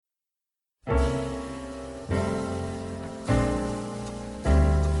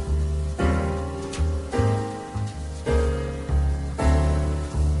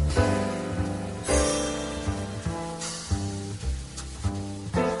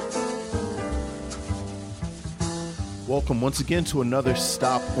Welcome once again to another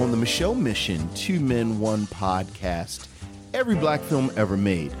stop on the Michelle Mission, Two Men, One Podcast, every black film ever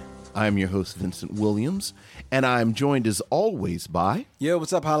made. I'm your host, Vincent Williams, and I'm joined as always by... Yo,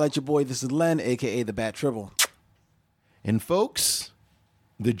 what's up? Holla at your boy. This is Len, a.k.a. The Bat Tribble. And folks,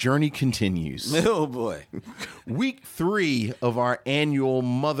 the journey continues. Oh, boy. Week 3 of our annual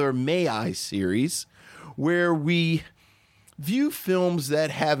Mother May I series, where we view films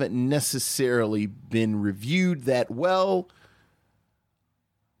that haven't necessarily been reviewed that well,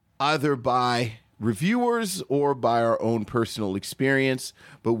 either by reviewers or by our own personal experience,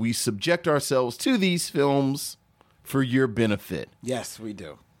 but we subject ourselves to these films for your benefit. Yes, we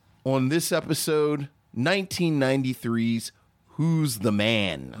do. On this episode, 1993's Who's the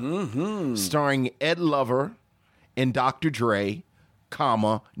Man? Starring Ed Lover and Dr. Dre,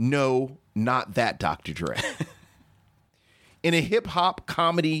 no, not that Dr. Dre. In a hip-hop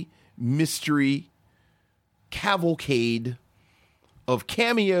comedy mystery cavalcade of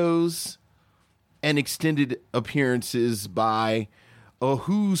cameos and extended appearances by a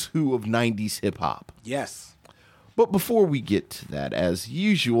who's who of 90s hip-hop. Yes. But before we get to that, as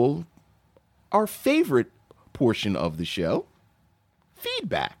usual, our favorite portion of the show,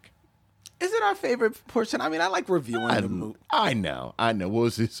 feedback. Is it our favorite portion? I mean, I like reviewing the movie. I know. Well,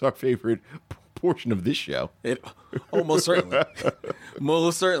 is this our favorite portion of this show? Most certainly.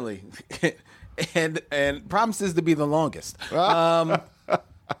 Most certainly. and promises to be the longest.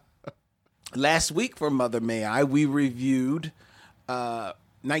 Last week for Mother May I, we reviewed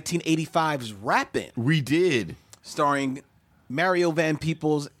 1985's Rappin'. We did. Starring Mario Van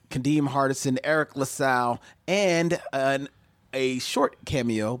Peebles, Kadeem Hardison, Eric LaSalle, and a short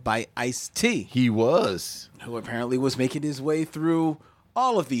cameo by Ice-T. He was. Who apparently was making his way through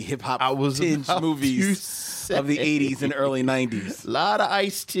all of the hip-hop tinged movies of the 80s and early 90s. A lot of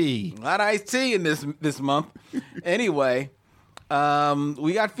Ice-T. A lot of Ice-T in this month. Anyway,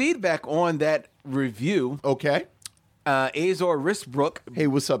 we got feedback on that review. Okay. Azor Risbrook. Hey,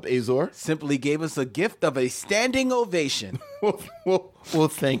 what's up, Azor? Simply gave us a gift of a standing ovation. well,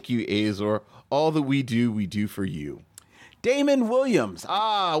 thank you, Azor. All that we do for you. Damon Williams.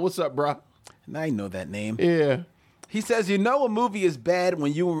 What's up, bro? I know that name. Yeah. He says, you know a movie is bad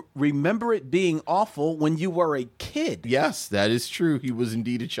when you remember it being awful when you were a kid. Yes, that is true. He was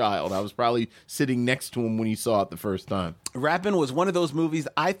indeed a child. I was probably sitting next to him when he saw it the first time. Rappin' was one of those movies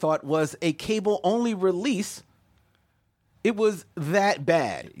I thought was a cable-only release. It was that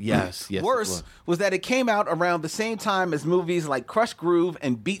bad. Yes. Worse was that it came out around the same time as movies like Crush Groove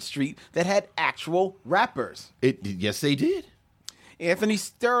and Beat Street that had actual rappers. Yes, they did. Anthony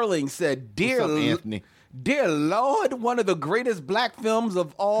Sterling said, What's up, Anthony? Dear Lord, one of the greatest black films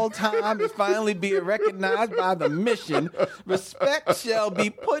of all time is finally being recognized by the mission. Respect shall be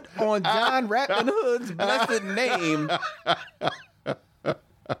put on John Rappin' Hood's blessed name.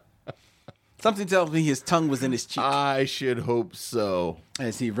 Something tells me his tongue was in his cheek. I should hope so.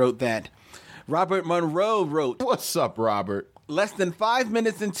 As he wrote that. Robert Monroe wrote, What's up, Robert? Less than 5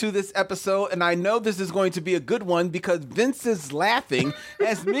 minutes into this episode, and I know this is going to be a good one because Vince is laughing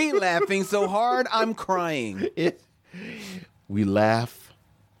as me laughing so hard I'm crying. We laugh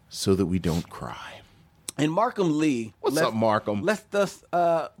so that we don't cry. And Markham Lee. What's up, Markham? Left us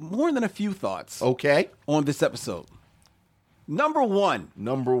more than a few thoughts. Okay. On this episode. Number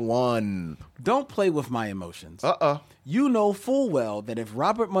one. Don't play with my emotions. You know full well that if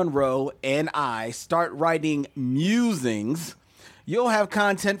Robert Monroe and I start writing musings, you'll have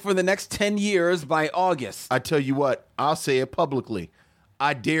content for the next 10 years by August. I tell you what, I'll say it publicly.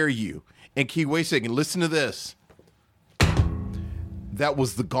 I dare you. And Key, wait a second. Listen to this. That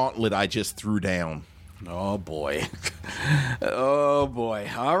was the gauntlet I just threw down. Oh, boy. Oh, boy.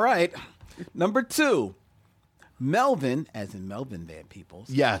 All right. Number 2. Melvin, as in Melvin Van Peebles,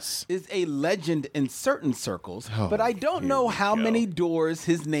 yes, is a legend in certain circles, but I don't know how many doors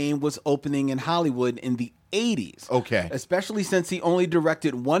his name was opening in Hollywood in the 80s. Okay. Especially since he only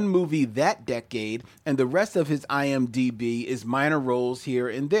directed one movie that decade, and the rest of his IMDb is minor roles here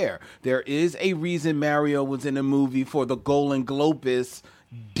and there. There is a reason Mario was in a movie for the Golden Globus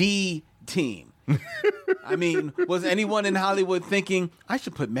D team. I mean, was anyone in Hollywood thinking, I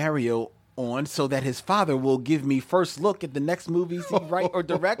should put Mario on so that his father will give me first look at the next movies he writes or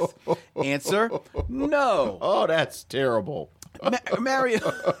directs? Answer, no. Oh, that's terrible. Mario,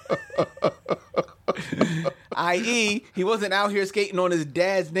 i.e., he wasn't out here skating on his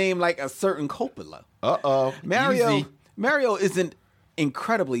dad's name like a certain Coppola. Easy. Mario isn't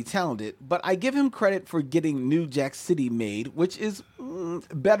incredibly talented, but I give him credit for getting New Jack City made, which is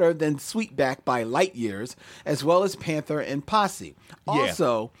better than Sweetback by light years, as well as Panther and Posse.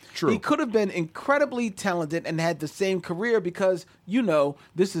 Also, true. He could have been incredibly talented and had the same career because,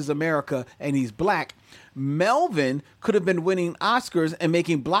 this is America and he's black. Melvin could have been winning Oscars and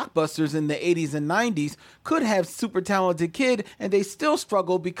making blockbusters in the 80s and 90s, could have super talented kid, and they still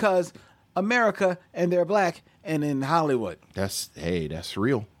struggle because America and they're black and in Hollywood. That's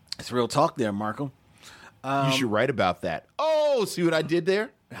real. It's real talk there, Marco. You should write about that. Oh, see what I did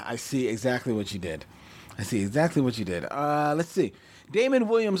there? I see exactly what you did. Let's see. Damon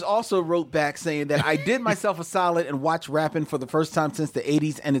Williams also wrote back saying that I did myself a solid and watched rapping for the first time since the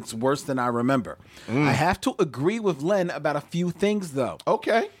 80s, and it's worse than I remember. I have to agree with Len about a few things, though.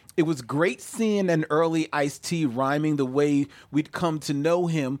 Okay. It was great seeing an early Ice-T rhyming the way we'd come to know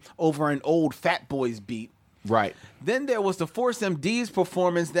him over an old Fat Boys beat. Right. Then there was the Force MD's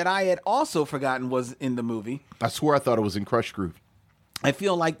performance that I had also forgotten was in the movie. I swear I thought it was in Crush Groove. I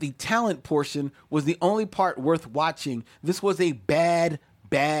feel like the talent portion was the only part worth watching. This was a bad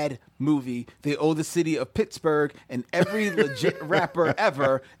movie. They owe the city of Pittsburgh and every legit rapper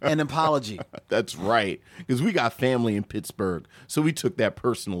ever an apology. That's right. Because we got family in Pittsburgh. So we took that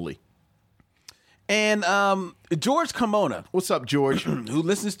personally. And George Kimona. What's up, George? Who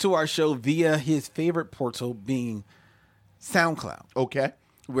listens to our show via his favorite portal being SoundCloud. Okay.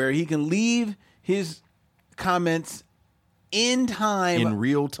 Where he can leave his comments in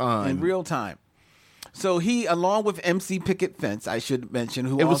real time. So he, along with MC Picket Fence, I should mention,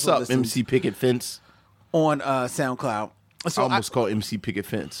 who what's also up, MC Picket Fence? On SoundCloud. So I almost called MC Picket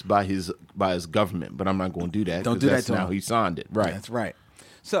Fence by his government, but I'm not going to do that. Don't do that that's to now him. He signed it. Right. That's right.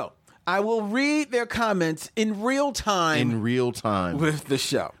 So I will read their comments in real time. With the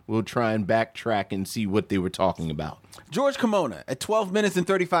show. We'll try and backtrack and see what they were talking about. George Kimona at 12 minutes and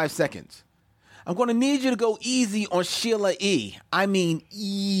 35 seconds. I'm going to need you to go easy on Sheila E. I mean,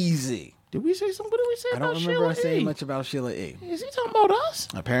 easy. Did we say something? What did we say about Sheila E? I don't remember us saying much about Sheila E. Is he talking about us?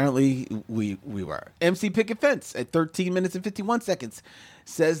 Apparently, we were. MC Picket Fence at 13 minutes and 51 seconds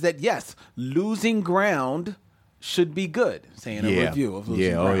says that, yes, losing ground should be good. Saying a review of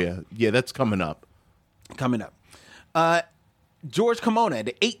losing ground. Oh, yeah. Yeah, that's coming up. George Kimona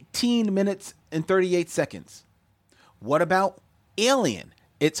at 18 minutes and 38 seconds. What about Alien?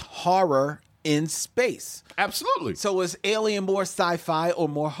 It's horror in space. Absolutely. So is Alien more sci-fi or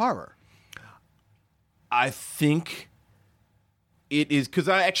more horror? I think it is, because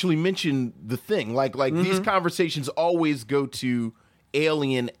I actually mentioned The Thing. Like these conversations always go to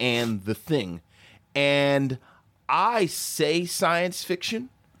Alien and The Thing. And I say science fiction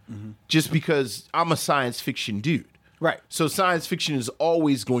just because I'm a science fiction dude. Right. So science fiction is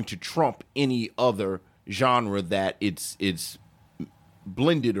always going to trump any other genre that it's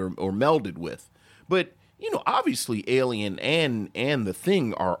blended or melded with. But, obviously Alien and The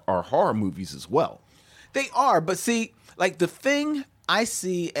Thing are horror movies as well. They are, but see, like The Thing I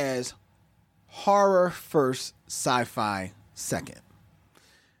see as horror first, sci-fi second.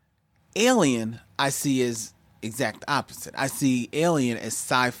 Alien I see as exact opposite. I see Alien as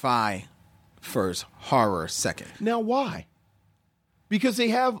sci-fi first, horror second. Now why? Because they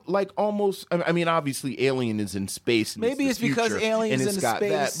have almost. I mean, obviously, Alien is in space. And maybe it's because Alien's in space,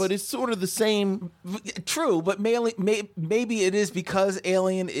 that, but it's sort of the same. True, but maybe it is because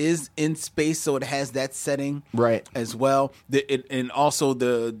Alien is in space, so it has that setting, right, as well. And also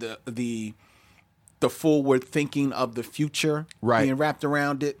the forward thinking of the future, right, being wrapped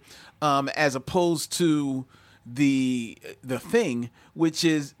around it, as opposed to the Thing, which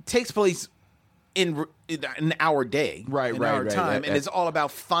takes place in our day, our time, and it's all about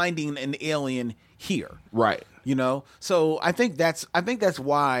finding an alien here, right? So I think that's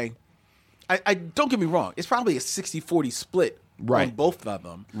why. I don't get me wrong; it's probably a 60-40 split, right, on both of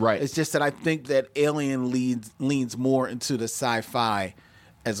them, right. It's just that I think that Alien leans more into the sci-fi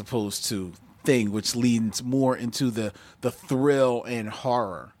as opposed to Thing, which leans more into the thrill and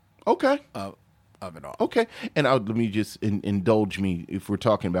horror. Okay. Of it all. Okay. And let me just indulge me, if we're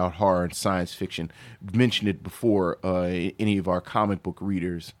talking about horror and science fiction. Mentioned it before, any of our comic book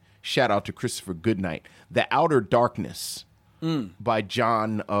readers. Shout out to Christopher Goodnight. The Outer Darkness by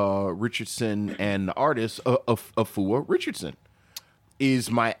John Richardson and the artist Afua Richardson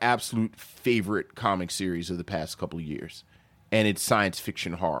is my absolute favorite comic series of the past couple of years. And it's science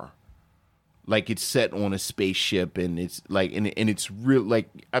fiction horror. Like, it's set on a spaceship, and it's like, and it's real. Like,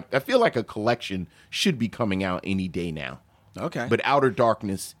 I feel like a collection should be coming out any day now. Okay. But Outer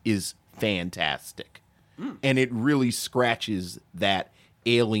Darkness is fantastic, and it really scratches that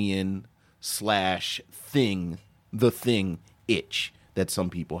Alien / Thing, the Thing itch that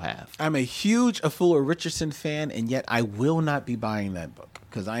some people have. I'm a huge Afua Richardson fan, and yet I will not be buying that book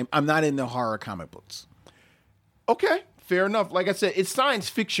because I'm not into horror comic books. Okay, fair enough. Like I said, it's science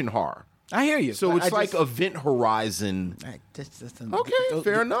fiction horror. I hear you. So it's like Event Horizon. Okay,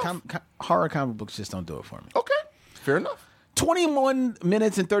 fair enough. Horror comic books just don't do it for me. Okay, fair enough. 21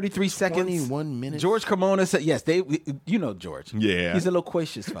 minutes and 33 seconds. 21 minutes. George Cremona said, yes, you know George. Yeah. He's a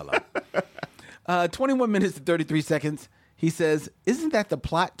loquacious fellow. 21 minutes and 33 seconds. He says, isn't that the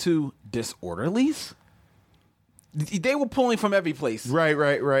plot to Disorderlies? They were pulling from every place. Right.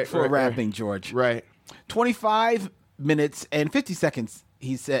 For rapping, George. Right. 25 minutes and 50 seconds.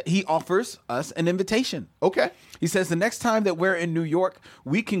 He said he offers us an invitation. Okay. He says the next time that we're in New York,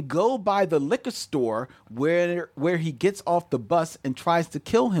 we can go by the liquor store where he gets off the bus and tries to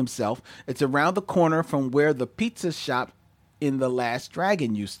kill himself. It's around the corner from where the pizza shop in The Last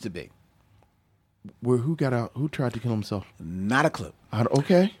Dragon used to be. Where who tried to kill himself? Not a clue.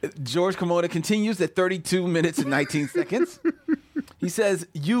 Okay. George Cremona continues at 32 minutes and 19 seconds. He says,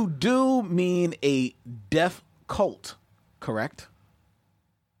 you do mean a deaf cult, correct?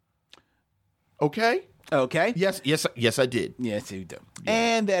 Okay. Yes, I did. Yes, you do. Yeah.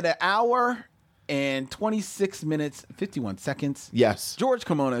 And at an hour and 26 minutes, 51 seconds. Yes. George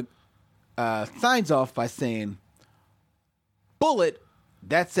Cremona signs off by saying, bullet,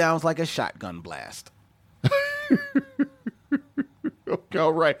 that sounds like a shotgun blast. Okay,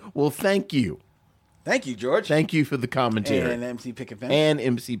 all right. Well, thank you. Thank you, George. Thank you for the commentary. And MC Pickett fan.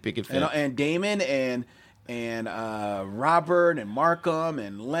 And Damon and Robert and Markham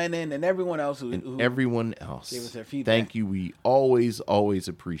and Lennon and everyone else who everyone else gave us their feedback. Thank you. We always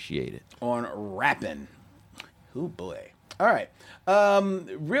appreciate it. On rapping. Oh boy. All right.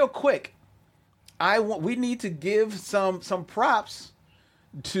 Real quick, we need to give some props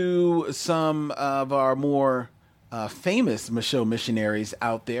to some of our more famous show missionaries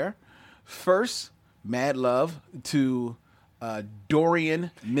out there. First, mad love to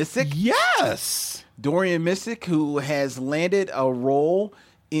Dorian Missick. Yes. Dorian Missick, who has landed a role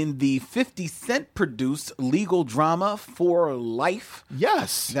in the 50 Cent produced legal drama For Life.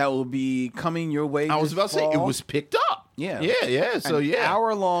 Yes. That will be coming your way. I was about to say, it was picked up. Yeah. So, An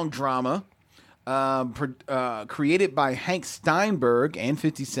hour-long drama created by Hank Steinberg and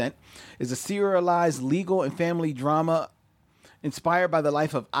 50 Cent is a serialized legal and family drama inspired by the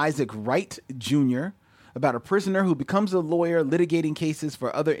life of Isaac Wright Jr., about a prisoner who becomes a lawyer litigating cases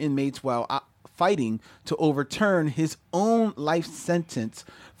for other inmates while fighting to overturn his own life sentence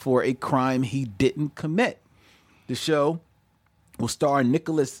for a crime he didn't commit. The show will star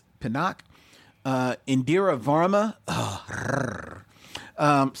Nicholas Pinnock, Indira Varma,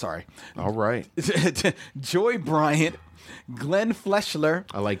 sorry. All right. Joy Bryant, Glenn Fleshler.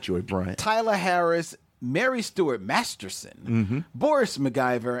 I like Joy Bryant. Tyler Harris, Mary Stuart Masterson, Boris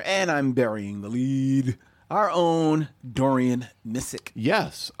MacGyver, and I'm burying the lead, our own Dorian Missick.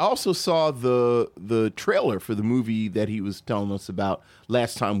 Yes. I also saw the trailer for the movie that he was telling us about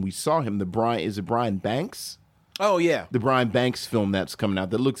last time we saw him. Is it Brian Banks? Oh, yeah. The Brian Banks film that's coming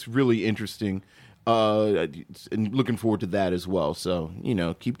out that looks really interesting. And looking forward to that as well. So,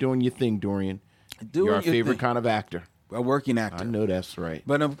 keep doing your thing, Dorian. You're our favorite kind of actor. A working actor. I know that's right.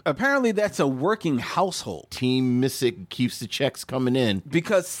 But apparently that's a working household. Team Missick keeps the checks coming in.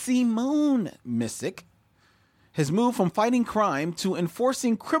 Because Simone Missick has moved from fighting crime to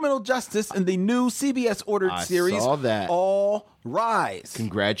enforcing criminal justice in the new CBS-ordered series, saw that. All Rise.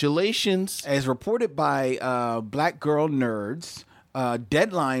 Congratulations. As reported by Black Girl Nerds,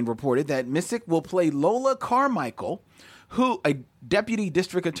 Deadline reported that Missick will play Lola Carmichael, a deputy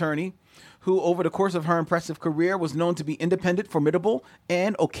district attorney who over the course of her impressive career was known to be independent, formidable,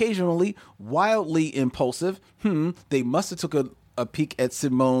 and occasionally wildly impulsive. They must have took a peek at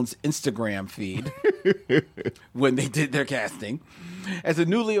Simone's Instagram feed when they did their casting. As a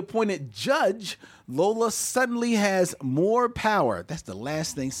newly appointed judge, Lola suddenly has more power. That's the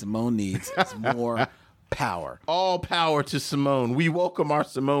last thing Simone needs is more power. All power to Simone. We welcome our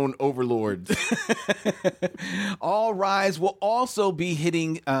Simone overlords. All Rise will also be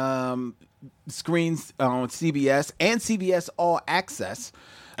hitting screens on CBS and CBS All Access.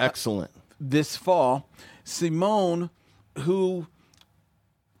 Excellent. This fall. Simone, who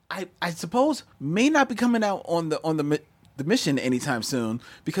I suppose may not be coming out on the mission anytime soon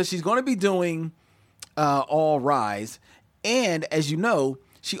because she's going to be doing All Rise, and as you know,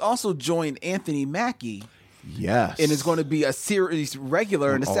 she also joined Anthony Mackie. Yes. And is going to be a series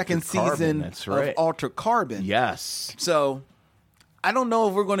regular in the second season of Altered Carbon. Yes. So I don't know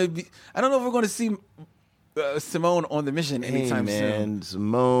if we're going to see Simone on the mission anytime soon.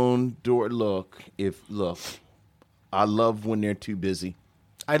 Simone, look. I love when they're too busy.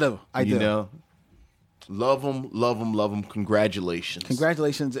 I do. You know, love them, love them, love them. Congratulations.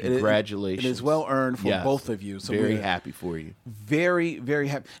 Congratulations. Congratulations. It is well earned for both of you. So very happy for you. Very, very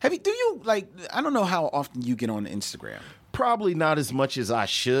happy. Do you, I don't know how often you get on Instagram. Probably not as much as I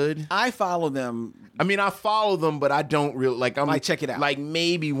should. I follow them. I mean, I follow them, but I don't really, I check it out. Like,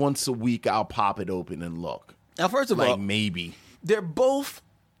 maybe once a week I'll pop it open and look. Now, first of all, maybe. They're both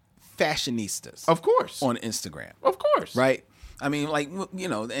fashionistas. Of course. On Instagram. Of course. Right? I mean,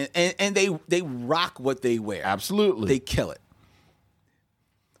 and they rock what they wear. Absolutely. They kill it.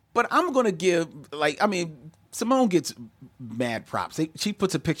 But I'm going to give, Simone gets mad props. She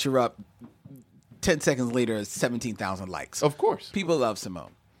puts a picture up, 10 seconds later, 17,000 likes. Of course. People love Simone.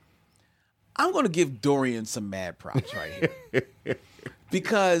 I'm going to give Dorian some mad props right here.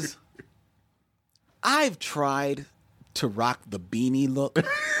 Because I've tried to rock the beanie look.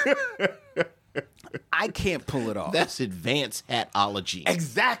 I can't pull it off. That's advanced hatology.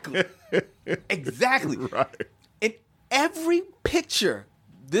 Exactly. Exactly. Right. In every picture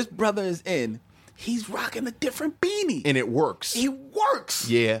this brother is in, he's rocking a different beanie. And it works. He works.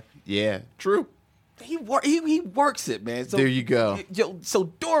 Yeah. True. He works it, man. So, there you go.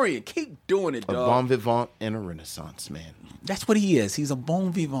 So Dorian, keep doing it, dog. A bon vivant and a renaissance man. That's what he is. He's a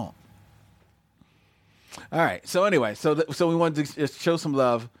bon vivant. All right. So anyway, so we wanted to just show some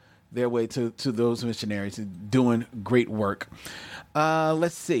love their way to those missionaries doing great work.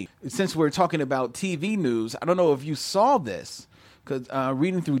 Let's see. Since we're talking about TV news, I don't know if you saw this, because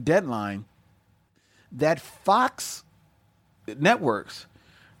reading through Deadline, that Fox Networks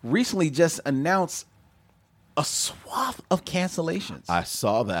recently just announced a swath of cancellations. I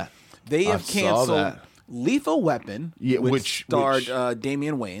saw that. They have canceled Lethal Weapon, which starred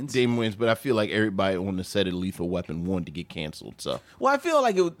Damian Wayans. But I feel like everybody on the set of Lethal Weapon wanted to get canceled. So, well, I feel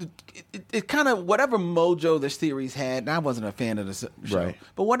like it kind of, whatever mojo the series had, and I wasn't a fan of the show, right,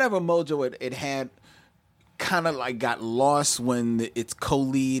 but whatever mojo it had, kind of got lost when its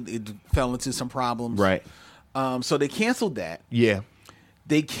co-lead it fell into some problems. Right. So they canceled that. Yeah.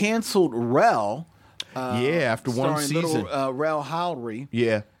 They canceled Rel. After one season. Rel Howry.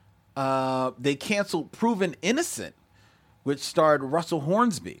 Yeah. They canceled Proven Innocent, which starred Russell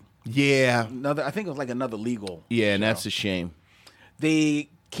Hornsby. Yeah. I think it was another legal Yeah, show. And that's a shame. They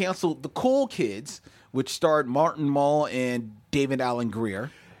canceled The Cool Kids, which starred Martin Mull and David Allen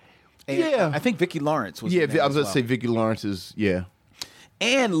Greer. And I think Vicki Lawrence was. Yeah, I was going to say Vicki Lawrence is. Yeah.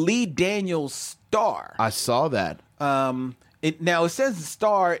 And Lee Daniels' Star. I saw that. It says the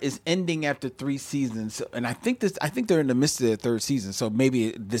Star is ending after 3 seasons, and I think they're in the midst of their 3rd season, so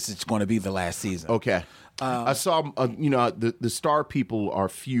maybe this is going to be the last season. Okay. I saw, the Star people are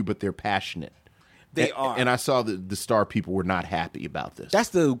few, but they're passionate. They are. And I saw that the Star people were not happy about this. That's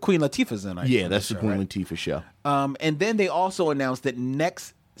the Queen Latifah's in. That's the Queen Latifah show. And then they also announced that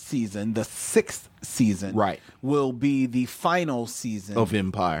next season, the 6th season, will be the final season of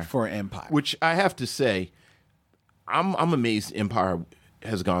Empire. For Empire. Which I have to say, I'm amazed Empire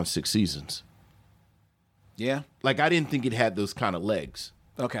has gone 6 seasons. Yeah? I didn't think it had those kind of legs.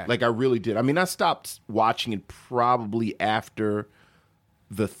 Okay. I really did. I mean, I stopped watching it probably after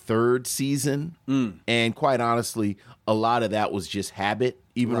the 3rd season. And quite honestly, a lot of that was just habit,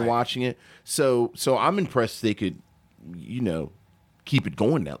 even watching it. So I'm impressed they could, keep it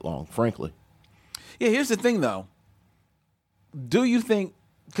going that long, frankly. Yeah, here's the thing, though. Do you think,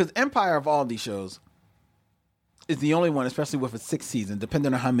 because Empire of all these shows is the only one, especially with a 6th season,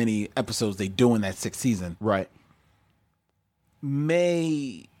 depending on how many episodes they do in that 6th season,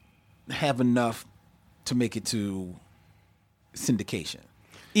 may have enough to make it to syndication.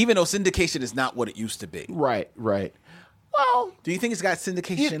 Even though syndication is not what it used to be. Right. Well, do you think it's got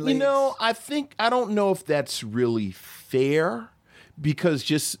syndication legs? I don't know if that's really fair, because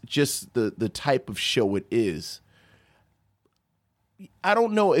just the type of show it is. I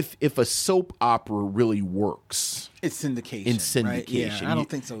don't know if a soap opera really works. It's syndication. In syndication. Right? Yeah, I don't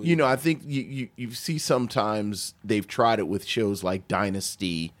think so either. I think you see sometimes they've tried it with shows like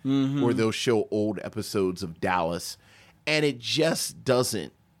Dynasty, or they'll show old episodes of Dallas, and it just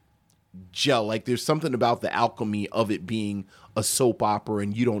doesn't gel. There's something about the alchemy of it being a soap opera,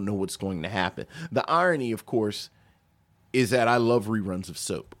 and you don't know what's going to happen. The irony, of course, is that I love reruns of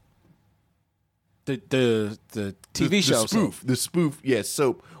soap. The TV show spoof, the spoof,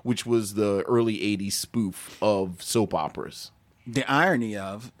 soap, which was the early '80s spoof of soap operas. The irony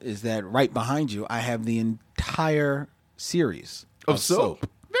is that right behind you, I have the entire series of soap.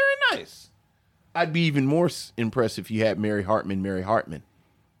 Very nice. I'd be even more impressed if you had Mary Hartman.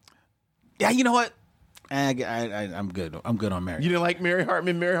 Yeah, you know what? I'm good. I'm good on Mary. You didn't like Mary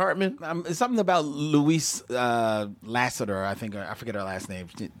Hartman? Mary Hartman? It's something about Louise Lasseter. I think I forget her last name.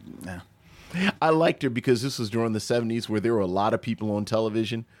 No. I liked her because this was during the 70s where there were a lot of people on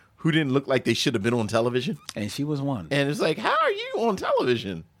television who didn't look like they should have been on television. And she was one. And it's like, how are you on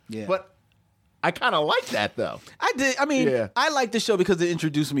television? Yeah. But I kind of like that, though. I did. I mean, Yeah. I liked the show because it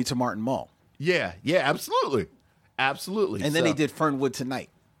introduced me to Martin Mull. Yeah, absolutely. Absolutely. And then they did Fernwood Tonight.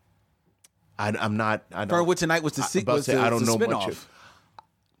 I'm not. I don't, Fernwood Tonight was the sequel. I don't know much spinoff.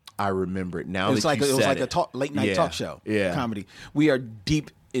 I remember it now. It was that like you it was said like it. a late night talk show. Yeah. Comedy. We are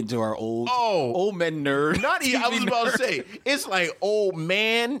deep into our old men nerd. Not even. I was about to say it's like old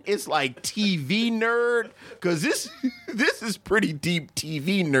man. It's like TV nerd because this is pretty deep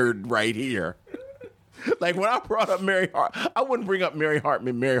TV nerd right here. Like when I brought up Mary Hart, I wouldn't bring up Mary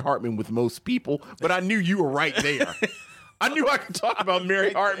Hartman with most people, but I knew you were right there. I knew I could talk about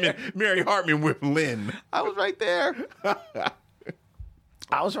Mary Hartman with Lynn. I was right there.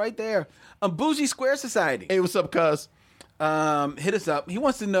 Bougie Square Society. Hey, what's up, cuz? Hit us up. He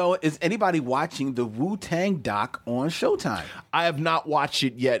wants to know, is anybody watching the Wu-Tang doc on Showtime? I have not watched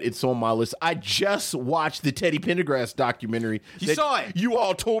it yet. It's on my list. I just watched the Teddy Pendergrass documentary. You saw it? You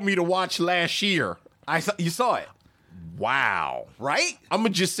all told me to watch last year. You saw it. Wow. Right? I'm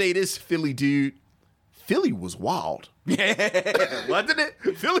going to just say this, Philly dude. Philly was wild. Yeah. Wasn't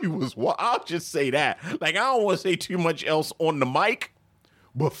it? Philly was wild. I'll just say that. Like, I don't want to say too much else on the mic,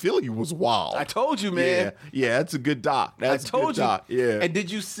 but Philly was wild. I told you, man. Yeah, that's a good doc. That's I told a good you. doc. Yeah. And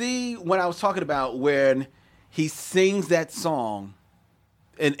did you see when I was talking about when he sings that song,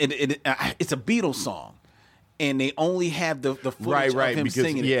 and it's a Beatles song, and they only have the footage of him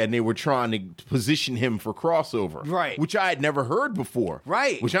singing it. And they were trying to position him for crossover. Right. Which I had never heard before.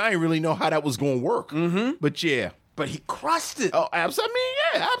 Right. Which I didn't really know how that was going to work. Mm-hmm. But yeah. But he crushed it. Oh, absolutely.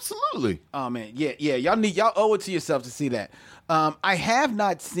 Yeah, absolutely. Oh man, yeah. Y'all owe it to yourself to see that. I have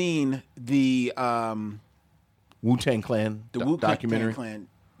not seen the Wu-Tang Clan documentary. Clan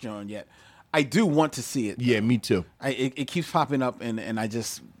John yet. I do want to see it. Yeah, me too. It keeps popping up, and I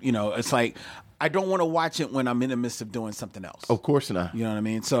just, it's like I don't want to watch it when I'm in the midst of doing something else. Of course not. You know what I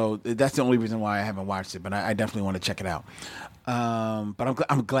mean? So that's the only reason why I haven't watched it, but I definitely want to check it out. But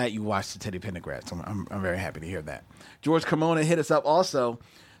I'm glad you watched the Teddy Pendergrass. I'm very happy to hear that. George Cremona hit us up also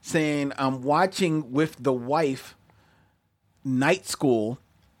saying, I'm watching with the wife Night School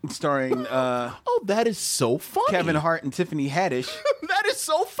starring oh, that is so funny. Kevin Hart and Tiffany Haddish. That is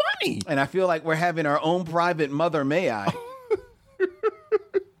so funny. And I feel like we're having our own private Mother May I.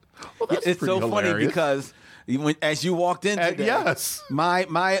 Well, that's it's so hilarious. funny because as you walked in today, yes,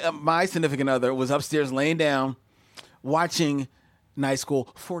 my significant other was upstairs laying down watching Night School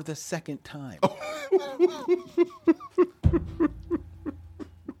for the second time.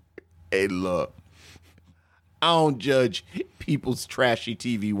 Hey, look, I don't judge people's trashy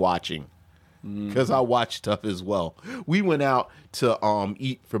TV watching because I watch stuff as well. We went out to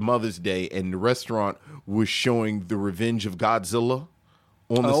eat for Mother's Day, and the restaurant was showing The Revenge of Godzilla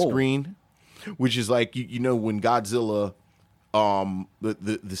on the screen, which is like you know when Godzilla,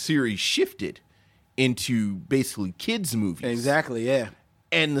 the series shifted into basically kids movies. Exactly, yeah.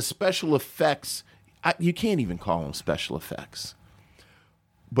 And the special effects, you can't even call them special effects.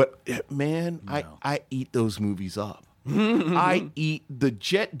 But man, no. I eat those movies up. I eat the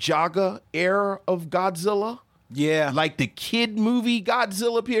Jet Jaga era of Godzilla. Yeah. Like the kid movie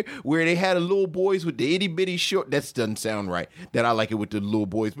Godzilla up here, where they had the little boys with the itty bitty short. That doesn't sound right. That I like it with the little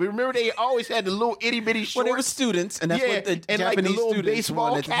boys. But remember, they always had the little itty bitty shorts. Well, they were students, and that's what the and Japanese like the little students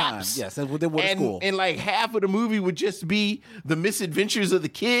baseball at the time. caps. Yes, that's what they were at school. And like half of the movie would just be the misadventures of the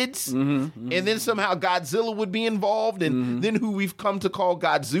kids. And then somehow Godzilla would be involved. And then who we've come to call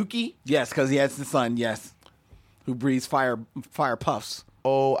Godzuki. Yes, because he has the son, yes, who breathes fire puffs.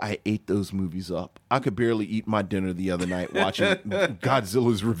 Oh, I ate those movies up. I could barely eat my dinner the other night watching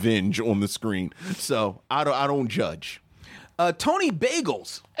Godzilla's Revenge on the screen. So I don't judge. Tony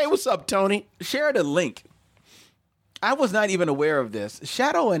Bagels. Hey, what's up, Tony? Shared a link. I was not even aware of this.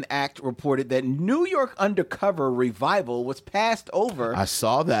 Shadow and Act reported that New York Undercover revival was passed over. I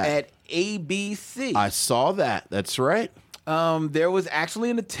saw that at ABC. I saw that. That's right. There was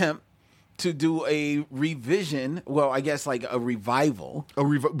actually an attempt to do a revision, well, I guess like a revival.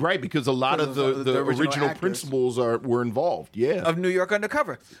 Right, because a lot of the original principals were involved, yeah. Of New York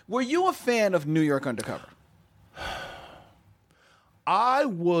Undercover. Were you a fan of New York Undercover? I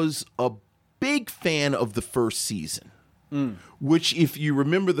was a big fan of the first season, which, if you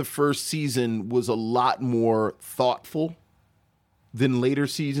remember, the first season was a lot more thoughtful than later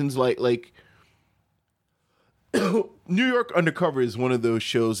seasons. Like New York Undercover is one of those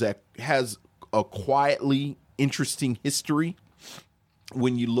shows that has a quietly interesting history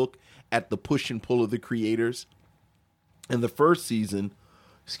when you look at the push and pull of the creators. And the first season,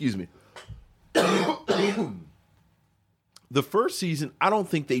 the first season, I don't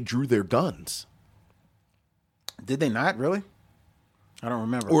think they drew their guns. Did they not really? I don't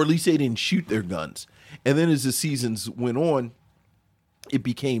remember. Or at least they didn't shoot their guns. And then as the seasons went on, it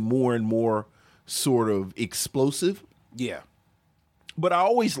became more and more sort of explosive. Yeah. But I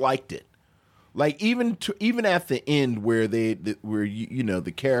always liked it. Like even at the end where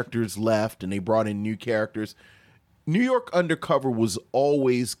the characters left and they brought in new characters, New York Undercover was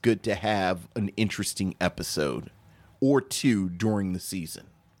always good to have an interesting episode or two during the season.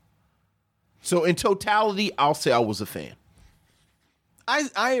 So in totality, I'll say I was a fan.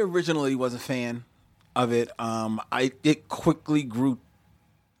 I originally was a fan of it. It quickly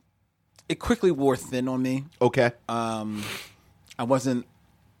wore thin on me. Okay. I wasn't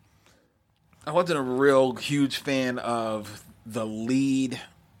a real huge fan of the lead.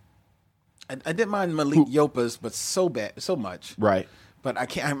 I didn't mind Malik Yopa's, but so much. Right. But I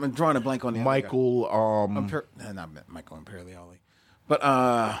can't. I'm drawing a blank on the Michael. not Michael Imperioli, but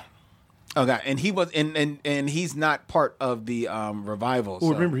oh god, and he was and he's not part of the revival.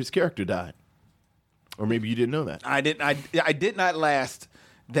 Well, so. remember his character died, or maybe you didn't know that. I did not last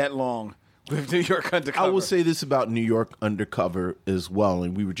that long with New York Undercover. I will say this about New York Undercover as well,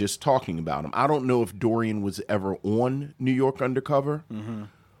 and we were just talking about him. I don't know if Dorian was ever on New York Undercover,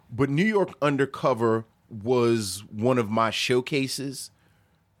 but New York Undercover was one of my showcases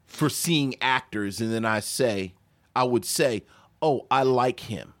for seeing actors, and then I would say, oh, I like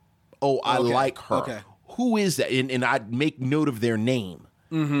him. Oh, I like her. Okay. Who is that? And I'd make note of their name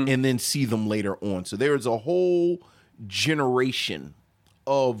and then see them later on. So there is a whole generation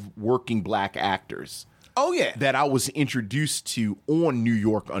of working black actors. Oh yeah, that I was introduced to on New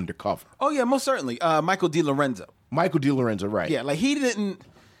York Undercover. Oh yeah, most certainly. Michael DiLorenzo. Right? Yeah, like he didn't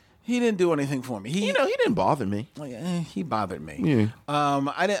do anything for me. He didn't bother me. Oh, yeah, he bothered me. Yeah.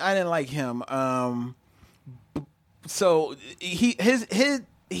 I didn't like him. So he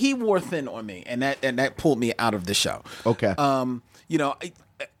wore thin on me, and that pulled me out of the show. Okay.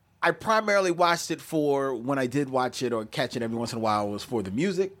 I primarily watched it for when I did watch it or catch it every once in a while was for the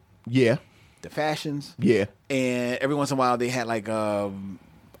music. Yeah. The fashions. Yeah. And every once in a while they had like a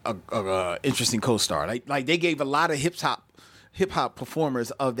interesting co-star. Like they gave a lot of hip hop performers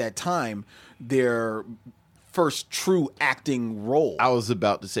of that time their first true acting role. I was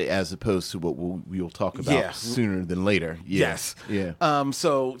about to say, as opposed to what we'll talk about sooner than later. Yes. Yeah.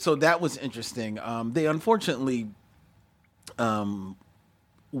 So that was interesting. They unfortunately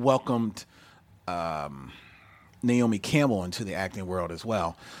welcomed Naomi Campbell into the acting world as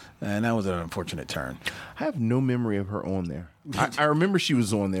well, and that was an unfortunate turn. I have no memory of her on there. I remember she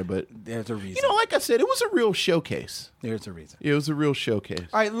was on there, but there's a reason. Like I said, it was a real showcase. There's a reason. It was a real showcase.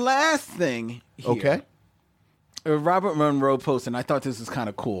 All right, last thing here. Okay. Robert Monroe posted, and I thought this was kind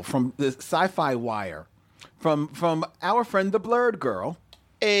of cool, from the Sci-Fi Wire, from our friend the Blurred Girl.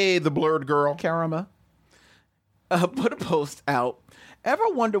 Hey, the Blurred Girl. Karama. Put a post out. Ever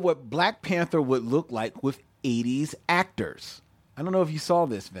wonder what Black Panther would look like with 80s actors? I don't know if you saw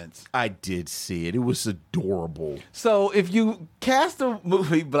this, Vince. I did see it. It was adorable. So if you cast the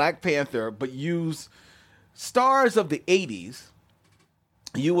movie Black Panther, but use stars of the 80s,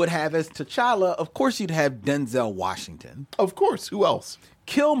 you would have as T'Challa, of course, you'd have Denzel Washington. Of course. Who else?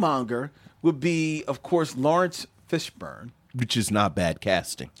 Killmonger would be, of course, Lawrence Fishburne. Which is not bad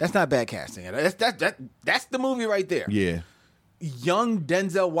casting. That's not bad casting. That's the movie right there. Yeah. Young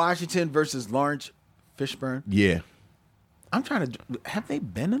Denzel Washington versus Lawrence Fishburne. Yeah. I'm trying to... Have they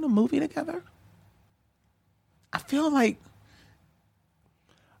been in a movie together? I feel like...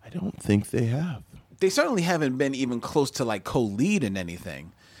 I don't think they have. They certainly haven't been even close to like co-lead in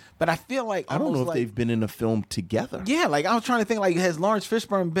anything. But I feel like... I don't know if they've been in a film together. Yeah, like I was trying to think, like, has Lawrence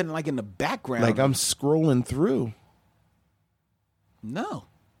Fishburne been like in the background? Like I'm scrolling through. No.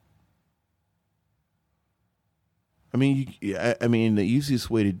 I mean, the easiest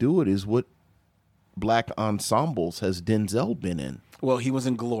way to do it is what black ensembles has Denzel been in? Well, he was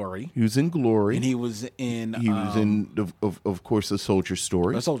in Glory. He was in Glory. And he was in... of course, A Soldier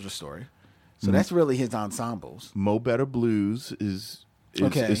Story. A Soldier Story. So that's really his ensembles. Mo Better Blues is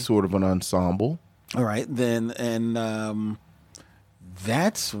Okay. sort of an ensemble. All right. Then, and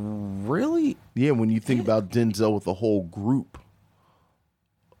that's really... Yeah, when you think about Denzel with a whole group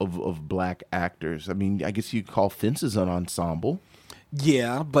of black actors. I mean, I guess you could call Fences an ensemble.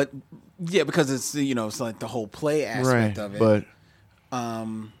 Yeah, but... Yeah, because it's, it's like the whole play aspect of it. But...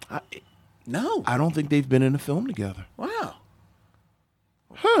 no. I don't think they've been in a film together. Wow.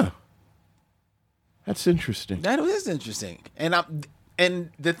 Huh. That's interesting. That is interesting. And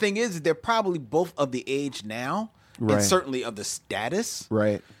the thing is, they're probably both of the age now, Right. and certainly of the status,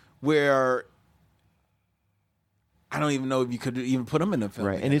 Right. where I don't even know if you could even put them in a film.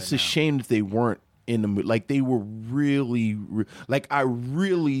 Right. And it's a shame that they weren't in the movie. Like, they were really, like, I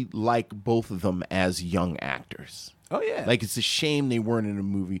really like both of them as young actors. Oh, yeah. Like, it's a shame they weren't in a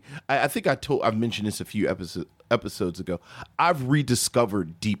movie. I think I've mentioned this a few episodes ago. I've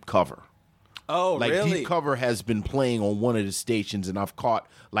rediscovered Deep Cover. Oh, Like, really? Deep Cover has been playing on one of the stations, and I've caught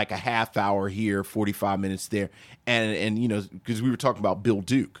like a half hour here, 45 minutes there. And you know, because we were talking about Bill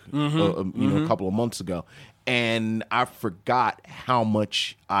Duke, you know, a couple of months ago. And I forgot how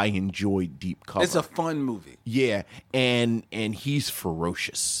much I enjoyed Deep Cover. It's a fun movie. Yeah, and he's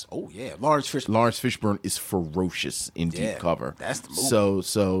ferocious. Oh, yeah. Lawrence Fishburne is ferocious in Deep Cover. That's the movie.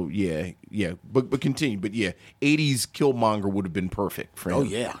 So yeah. But continue. But yeah, 80s Killmonger would have been perfect for him. Oh,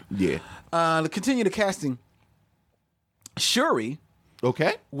 yeah. Yeah. To continue the casting, Shuri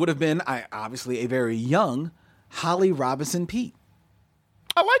Okay. would have been obviously a very young Holly Robinson Peete.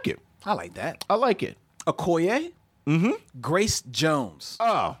 I like it. I like that. I like it. Okoye, Grace Jones.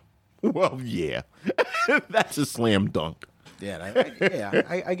 Oh, well, yeah. That's a slam dunk. Yeah,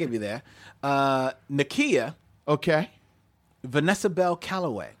 I give you that. Nakia, Okay. Vanessa Bell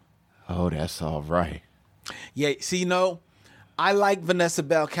Calloway. Oh, that's all right. Yeah, see, you know, I like Vanessa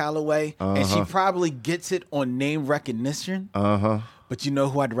Bell Calloway, and she probably gets it on name recognition. But you know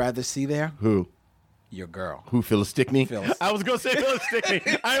who I'd rather see there? Who? Your girl. Who, Phyllis Stickney? Phyllis. I was going to say Phyllis Stickney.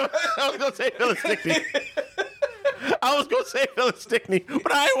 I was going to say Phyllis Stickney. I was going to say Phyllis Stickney,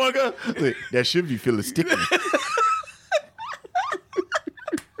 but I ain't want to go. That should be Phyllis Stickney.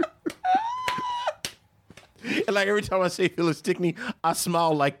 And like every time I say Phyllis Stickney, I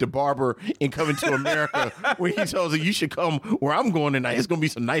smile like the barber in Coming to America when he tells her, you should come where I'm going tonight. It's going to be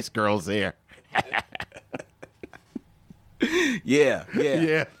some nice girls there. Yeah.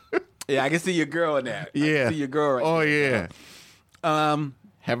 Yeah. I can see your girl in that. Yeah. I can see your girl right Oh, there. yeah.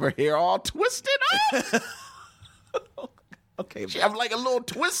 Have her hair all twisted up. Okay. She have like a little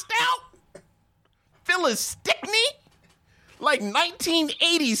twist out. Phyllis Stickney? Like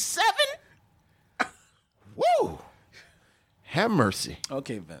 1987? Woo! Have mercy.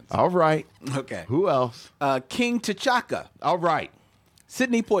 Okay, Vince. All right. Okay. Who else? King T'Chaka, All right.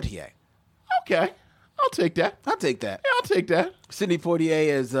 Sidney Poitier. Okay. I'll take that. I'll take that. Yeah, I'll take that. Sidney Poitier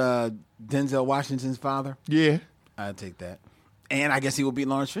is Denzel Washington's father. Yeah. I'll take that. And I guess he will be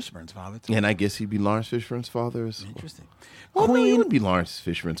Lawrence Fishburne's father, too. And I guess he'd be Lawrence Fishburne's father as well. Interesting. Well, no, he Queen. wouldn't be Lawrence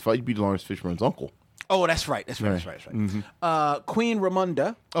Fishburne's father. He'd be Lawrence Fishburne's uncle. Oh, that's right. Queen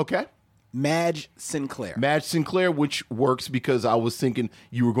Ramonda, Okay. Madge Sinclair. Madge Sinclair, which works because I was thinking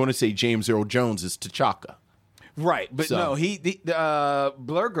you were going to say James Earl Jones is T'Chaka. Right, but So- no, the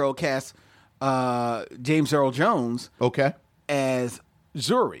Blur Girl cast James Earl Jones Okay. as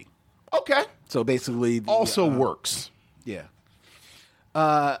Zuri. Okay. So basically, Also works. yeah.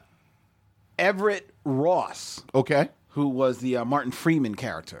 Everett Ross, Okay. who was the Martin Freeman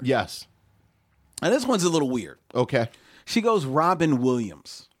character. Yes. And this one's a little weird. Okay. She goes Robin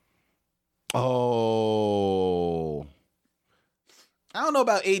Williams. Oh. I don't know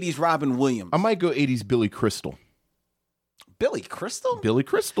about 80s Robin Williams. I might go 80s Billy Crystal. Billy Crystal? Billy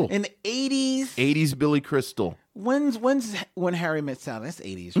Crystal. In the 80s? 80s Billy Crystal. When Harry Met Sally? That's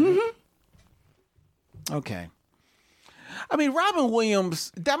 80s, right? Okay. I mean, Robin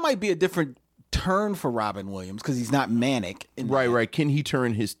Williams, that might be a different turn for Robin Williams because he's not manic. Right. Can he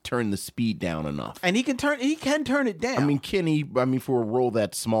turn the speed down enough? And he can turn it down. I mean, for a role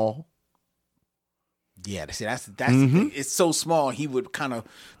that small. Yeah, see, that's the thing. It's so small, he would kind of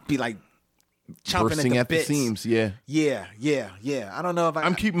be like chomping Bursting at at bits. the seams, yeah. Yeah. I don't know if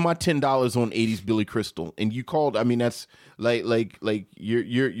I'm keeping my $10 on 80s Billy Crystal. And you called, I mean, that's like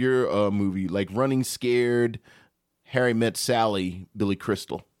your movie, like Running Scared, Harry Met Sally, Billy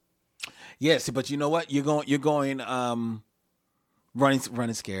Crystal. Yes, but you know what? You're going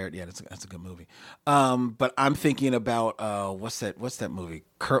Running Scared. Yeah, that's a good movie. But I'm thinking about what's that movie?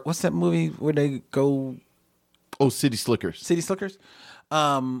 What's that movie where they go? Oh, City Slickers. City Slickers.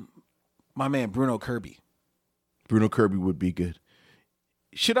 My man Bruno Kirby. Bruno Kirby would be good.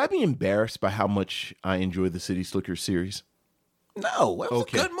 Should I be embarrassed by how much I enjoy the City Slickers series? No, it was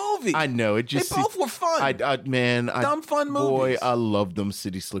a good movie. I know. It just they both were fun. Dumb fun movies. Boy, I love them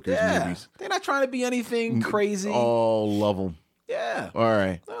City Slickers movies. They're not trying to be anything crazy. Oh, love them. Yeah. All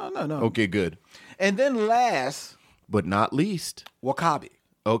right. No. Okay, good. And then last, but not least, Wakabi.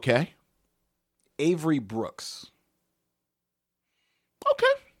 Okay. Avery Brooks. Okay.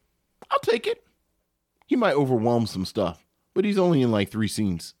 I'll take it. He might overwhelm some stuff, but he's only in like 3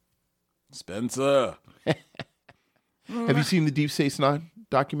 scenes. Spencer. Have you seen the Deep Space Nine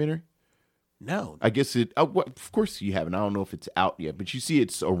documentary? No. I guess it. Of course you haven't. I don't know if it's out yet, but you see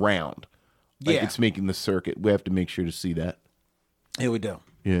it's around. Like it's making the circuit. We have to make sure to see that. Here we do.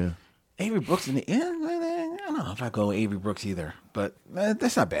 Yeah. Avery Brooks in the I don't know if I go with Avery Brooks either, but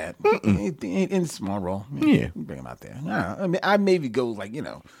that's not bad. In a small role. Yeah. Bring him out there. I don't know. I mean, I maybe go like, I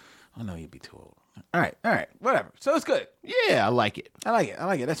know he'd be too old. All right. Whatever. So it's good. Yeah, I like it. I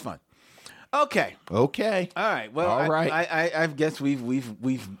like it. That's fun. Okay. All right. Well, all right. I guess we've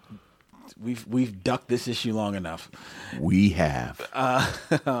ducked this issue long enough. We have.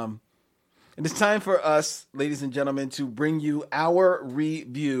 And it's time for us, ladies and gentlemen, to bring you our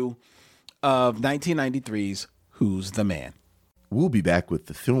review of 1993's Who's the Man? We'll be back with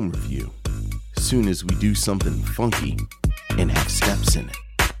the film review as soon as we do something funky and have steps in it.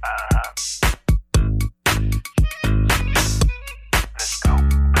 Let's go.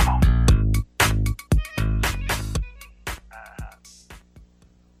 Come on.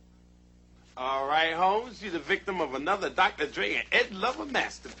 All right, Holmes, you're the victim of another Dr. Dre and Ed Lover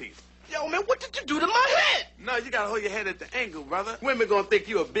masterpiece. Yo, man, what did you do to my head? No, you gotta hold your head at the angle, brother. Women gonna think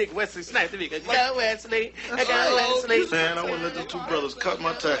you a big Wesley Snipes. They go, Wesley, I got Wesley. Man, I wouldn't let the two brothers cut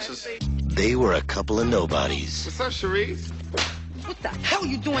my taxes. They were a couple of nobodies. What's up, Sharice? What the hell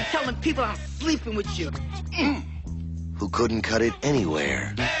you doing telling people I'm sleeping with you? Who couldn't cut it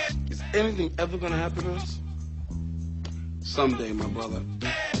anywhere. Is anything ever gonna happen to us? Someday, my brother.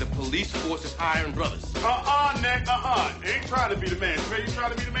 The police force is hiring brothers. Nick, Ain't trying to be the man. Trey, you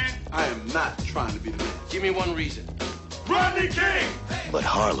trying to be the man? I am not trying to be the man. Give me one reason. Rodney King! But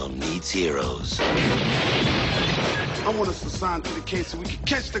Harlem needs heroes. I want us to sign to the case so we can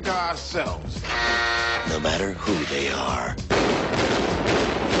catch the guy ourselves. No matter who they are.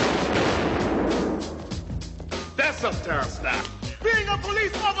 That's uptown style. Being a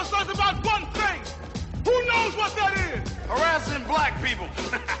police officer is about one thing. Who knows what that is? Harassing black people.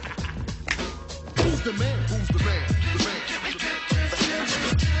 Who's the man? Who's the man? The man.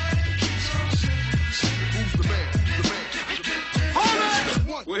 Who's the man? The man.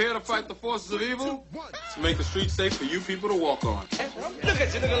 Hold it! We're here to fight the forces of evil, to make the streets safe for you people to walk on. Look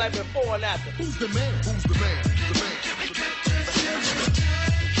at you looking like before and after. Who's the man? Who's the man? The man.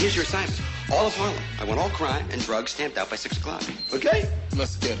 Here's your assignment. All of Harlem. I want all crime and drugs stamped out by 6 o'clock. Okay?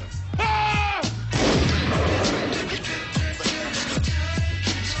 Let's get him.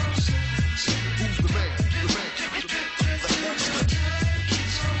 Who's the man? The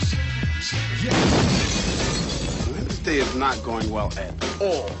man. This day is not going well at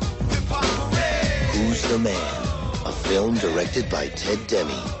all. Who's the Man? A film directed by Ted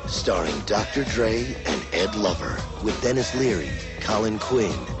Demme, starring Dr. Dre and Ed Lover, with Dennis Leary, Colin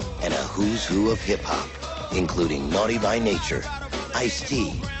Quinn, and a who's who of hip-hop, including Naughty by Nature,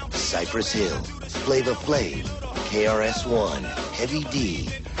 Ice-T, Cypress Hill, Flava Flav, KRS-One, Heavy D,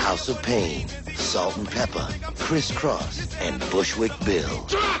 House of Pain, Salt and Pepper, Criss Cross, and Bushwick Bill.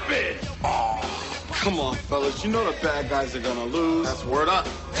 Drop it! Oh, come on, fellas. You know the bad guys are gonna lose. That's word up.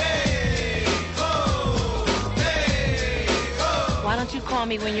 Why don't you call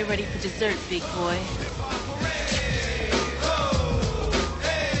me when you're ready for dessert, big boy?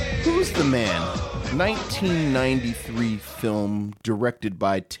 Who's the Man? 1993 film directed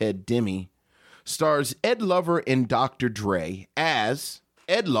by Ted Demme, stars Ed Lover and Dr. Dre as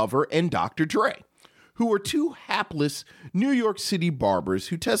Ed Lover and Dr. Dre, who are two hapless New York City barbers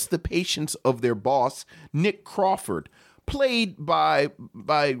who test the patience of their boss, Nick Crawford, played by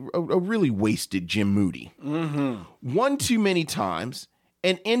a really wasted Jim Moody. One too many times,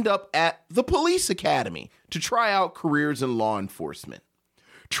 and end up at the police academy to try out careers in law enforcement.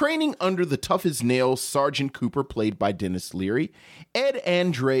 Training under the tough-as-nails Sergeant Cooper, played by Dennis Leary, Ed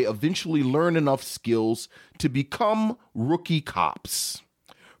and Dre eventually learn enough skills to become rookie cops.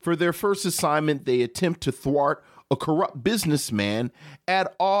 For their first assignment, they attempt to thwart a corrupt businessman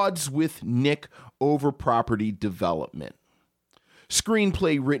at odds with Nick over property development.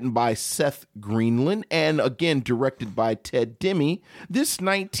 Screenplay written by Seth Greenland and again directed by Ted Demme, this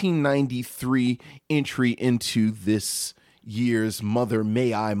 1993 entry into this year's Mother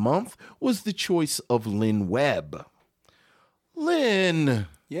May I month was the choice of Lynn Webb. Lynn.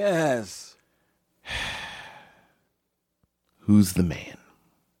 Yes. Who's the man?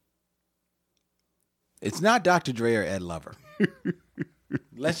 It's not Dr. Dre or Ed Lover.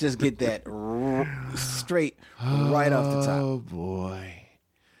 Let's just get that straight right off the top. Oh, boy.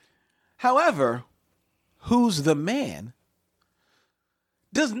 However, Who's the Man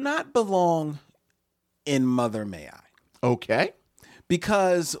does not belong in Mother May I. Okay.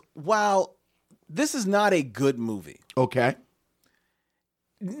 Because while this is not a good movie, Okay.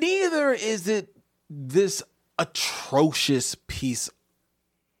 Neither is it this atrocious piece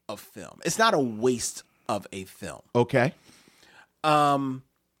of film. It's not a waste of a film. Okay.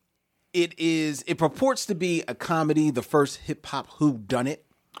 It purports to be a comedy, the first hip hop whodunit.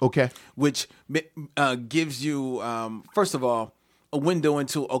 Okay. Which gives you, first of all, a window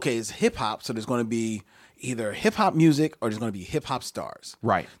into, okay, it's hip hop, so there's going to be either hip hop music or there's going to be hip hop stars.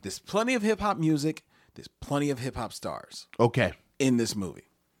 Right. There's plenty of hip hop music. There's plenty of hip hop stars. Okay. In this movie.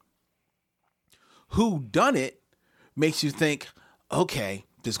 Whodunit makes you think, okay,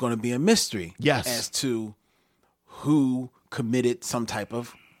 there's going to be a mystery. Yes. As to who committed some type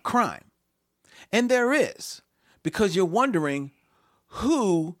of crime. And there is, because you're wondering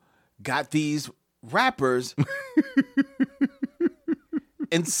who got these rappers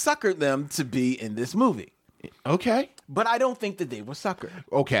and suckered them to be in this movie. Okay. But I don't think that they were suckered.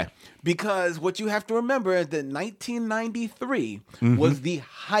 Okay. Because what you have to remember is that 1993 was the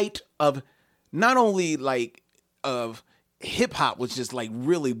height of not only like of hip hop, was just like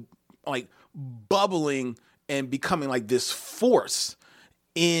really like bubbling and becoming like this force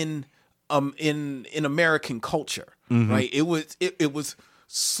in American culture, right? It was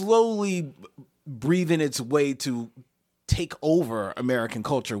slowly breathing its way to take over American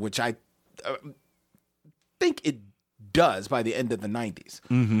culture, which I think it does by the end of the 90s.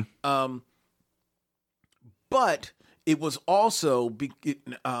 But it was also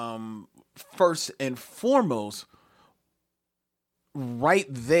first and foremost right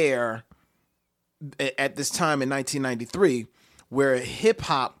there at this time in 1993, where hip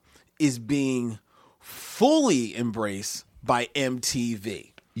hop is being fully embraced by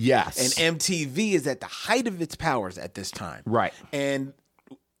MTV. Yes. And MTV is at the height of its powers at this time. Right. And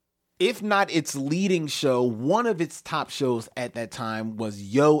if not its leading show, one of its top shows at that time was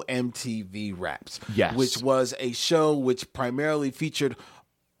Yo MTV Raps. Yes. Which was a show which primarily featured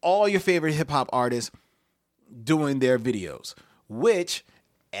all your favorite hip hop artists doing their videos, which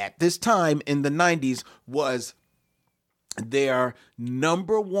at this time in the 90s was their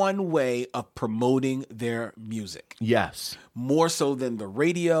number one way of promoting their music. Yes. More so than the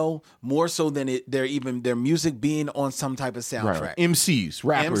radio, more so than their music being on some type of soundtrack. Right. MCs,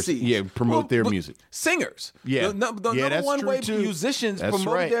 rappers, promote their music. Singers. Yeah. The number one true way too. musicians That's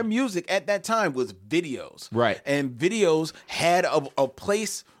promote right. their music at that time was videos. Right. And videos had a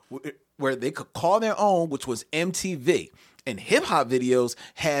place where they could call their own, which was MTV. And hip hop videos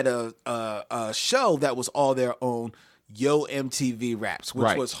had a show that was all their own, Yo MTV Raps,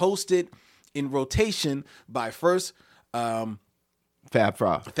 which was hosted in rotation by first Fab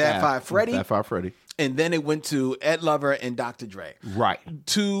Five Freddy. And then it went to Ed Lover and Dr. Dre. Right.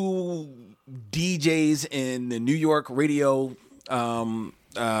 Two DJs in the New York radio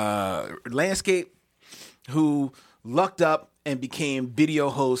landscape who lucked up and became video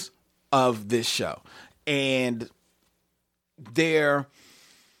hosts of this show. And their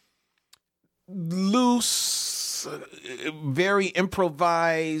loose, very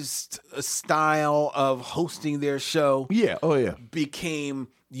improvised style of hosting their show became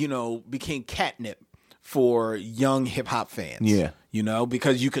catnip for young hip hop fans.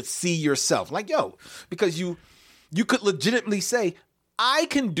 Because you could see yourself because you could legitimately say, I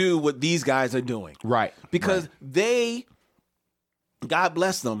can do what these guys are doing. Right. Because they, God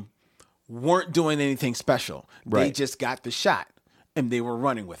bless them, weren't doing anything special. Right. They just got the shot and they were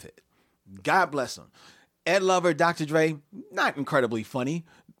running with it. God bless them. Ed Lover, Dr. Dre, not incredibly funny.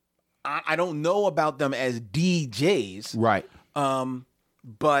 I don't know about them as DJs. Right.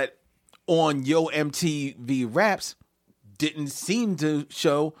 But on Yo MTV Raps, didn't seem to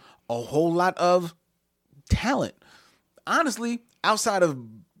show a whole lot of talent. Honestly, outside of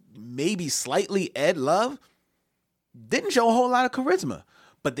maybe slightly Ed Love, didn't show a whole lot of charisma.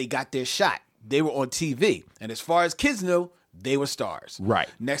 But they got their shot. They were on TV. And as far as kids know, they were stars. Right.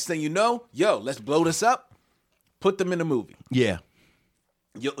 Next thing you know, let's blow this up. Put them in a movie. Yeah.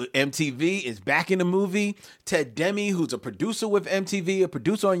 MTV is back in the movie. Ted Demme, who's a producer with MTV, a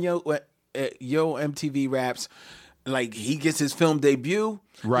producer on Yo MTV Raps, like he gets his film debut.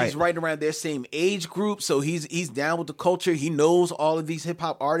 Right. He's right around their same age group, so he's down with the culture. He knows all of these hip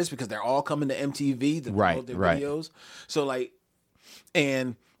hop artists because they're all coming to MTV to promote their videos. So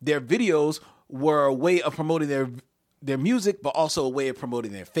and their videos were a way of promoting their music, but also a way of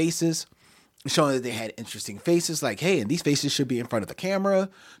promoting their faces, showing that they had interesting faces. Like, hey, and these faces should be in front of the camera.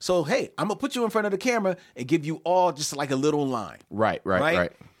 So, hey, I'm going to put you in front of the camera and give you all just like a little line. Right.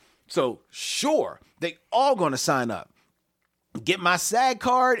 So, sure, they all going to sign up, get my SAG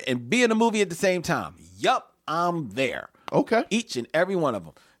card, and be in the movie at the same time. Yup, I'm there. Okay. Each and every one of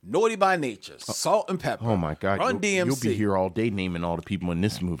them. Naughty by Nature, Salt and Pepper. Oh my God. Run DMC. You'll be here all day naming all the people in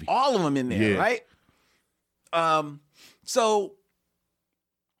this movie. All of them in there, right? So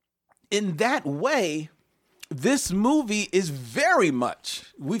in that way, this movie is very much,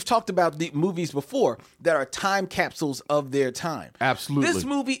 we've talked about the movies before that are time capsules of their time. Absolutely. This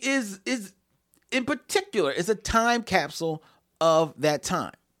movie is in particular, is a time capsule of that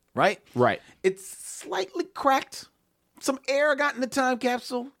time, right? Right. It's slightly cracked. Some air got in the time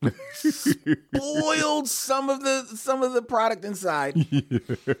capsule, spoiled some of the product inside,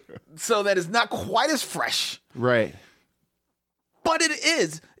 so that it's not quite as fresh. Right. But it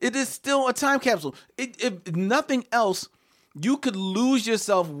is still a time capsule. If nothing else, you could lose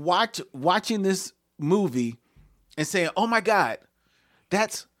yourself watching this movie and saying, "Oh my God,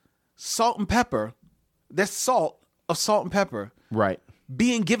 that's Salt and Pepper. That's Salt of Salt and Pepper." Right.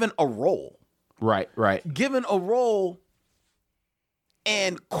 Being given a role. Right. Given a role.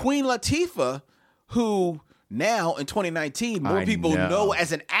 And Queen Latifah, who now in 2019, more people know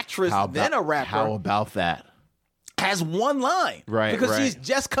as an actress than a rapper. How about that? Has one line. Right. Because she's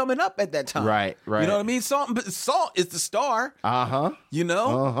just coming up at that time. Right. You know what I mean? Salt is the star. You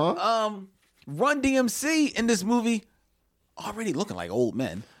know? Run DMC in this movie already looking like old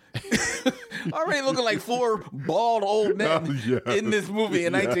men. Already looking like 4 bald old men in this movie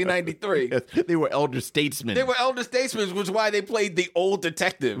in 1993. Yes, they were elder statesmen. Which is why they played the old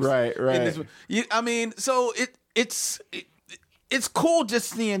detectives. Right. I mean, so it's cool just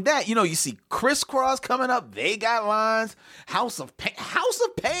seeing that. You know, you see Crisscross coming up. They got lines. House of Pain.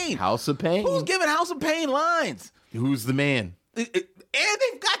 House of Pain. Who's giving House of Pain lines? Who's the man? And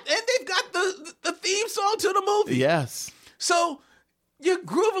they've got the theme song to the movie. Yes. So you're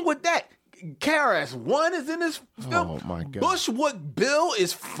grooving with that. KRS-One is in this film. Oh my God. Bushwick Bill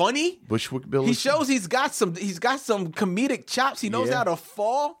is funny. Bushwick Bill. He shows he's got some comedic chops. He knows how to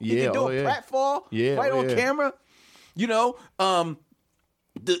fall. He can do a pratfall right on camera. You know,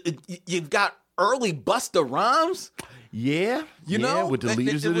 you've got early Busta Rhymes. Yeah. You know, with the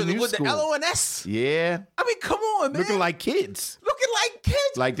leaders of the new with school. the LONS. Yeah. I mean, come on, man. Looking like kids.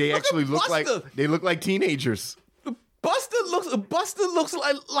 Like they actually look like teenagers. Busta looks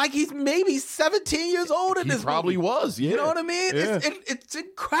like he's maybe 17 years old in this movie. He probably was, yeah. You know what I mean? Yeah. It's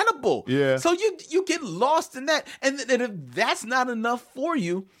incredible. Yeah. So you get lost in that. And if that's not enough for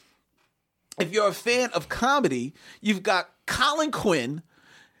you, if you're a fan of comedy, you've got Colin Quinn,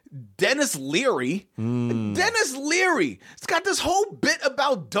 Dennis Leary. Dennis Leary. It's got this whole bit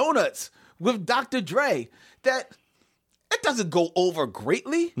about donuts with Dr. Dre that doesn't go over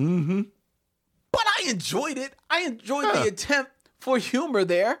greatly. Mm-hmm. But I enjoyed it. I enjoyed the attempt for humor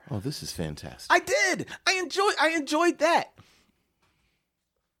there. Oh, this is fantastic. I did. I enjoyed that.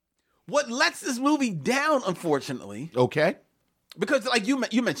 What lets this movie down, unfortunately. Okay. Because like you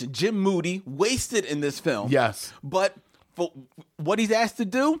mentioned, Jim Moody wasted in this film. Yes. But for what he's asked to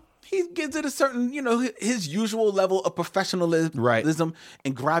do, he gives it a certain, his usual level of professionalism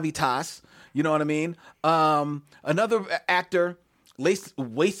and gravitas. You know what I mean? Another actor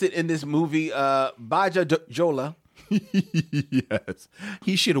wasted in this movie, Baja Jola. Yes.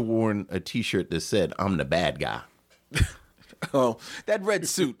 He should have worn a t-shirt that said, "I'm the bad guy." Oh, that red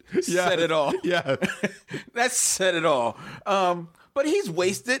suit said it all. Yeah. That said it all. But he's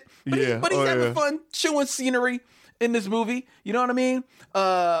wasted. But he's having fun chewing scenery in this movie. You know what I mean?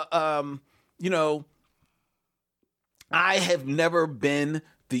 I have never been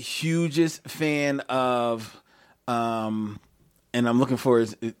the hugest fan of and I'm looking for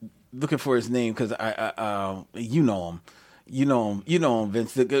his name because you know him,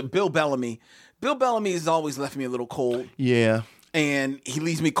 Vince. Bill Bellamy. Bill Bellamy has always left me a little cold. Yeah, and he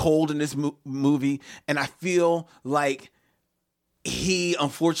leaves me cold in this movie, and I feel like he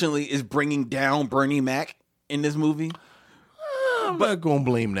unfortunately is bringing down Bernie Mac in this movie. I'm not gonna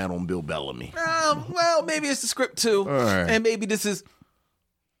blame that on Bill Bellamy. Well, maybe it's the script too, and maybe this is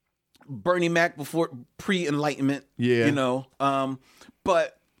Bernie Mac before pre-enlightenment. Yeah.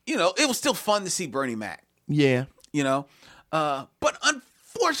 But it was still fun to see Bernie Mac. Yeah. But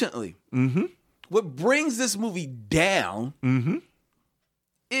unfortunately, what brings this movie down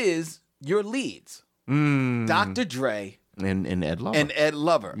is your leads. Dr. Dre and Ed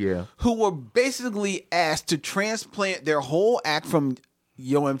Lover. Yeah. Who were basically asked to transplant their whole act from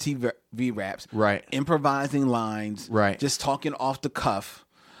Yo MTV Raps. Right. Improvising lines. Right. Just talking off the cuff.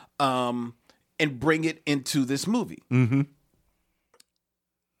 And bring it into this movie. Mm-hmm.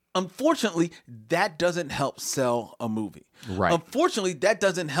 Unfortunately, that doesn't help sell a movie. Right. Unfortunately, that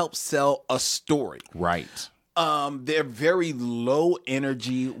doesn't help sell a story. Right. They're very low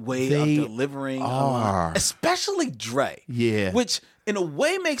energy way of delivering, especially Dre. Yeah. Which in a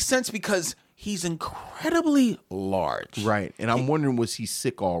way makes sense because he's incredibly large. Right. And I'm wondering, was he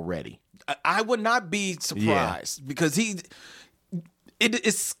sick already? I would not be surprised because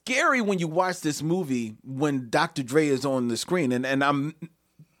it's scary when you watch this movie when Dr. Dre is on the screen. And I'm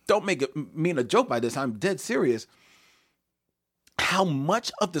don't make it mean a joke by this. I'm dead serious. How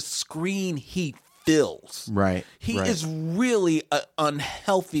much of the screen he fills. Right. He is really an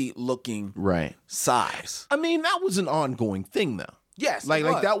unhealthy looking size. I mean, that was an ongoing thing, though. Yes.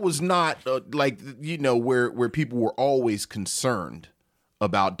 Like that was not where people were always concerned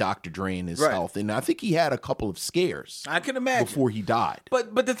about Dr. Dre and his health. And I think he had a couple of scares. I can imagine. Before he died.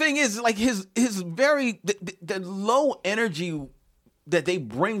 But the thing is, like his very the low energy that they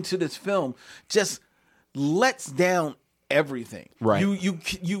bring to this film just lets down everything. Right.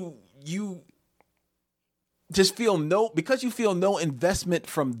 You just feel because you feel no investment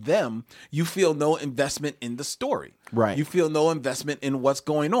from them, you feel no investment in the story. Right. You feel no investment in what's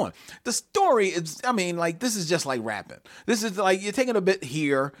going on. The story is, I mean, like, this is just like rapping. This is like, you're taking a bit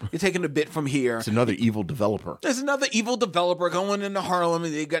here, you're taking a bit from here. It's another evil developer. There's another evil developer going into Harlem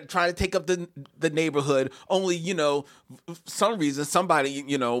and they got try to take up the neighborhood. Only, for some reason, somebody,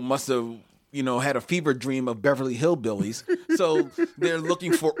 must have had a fever dream of Beverly Hillbillies. So they're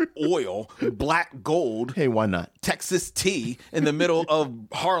looking for oil, black gold. Hey, why not? Texas tea in the middle of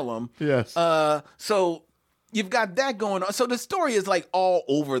Harlem. Yes. So you've got that going on. So the story is like all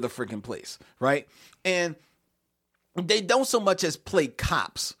over the freaking place, right? And they don't so much as play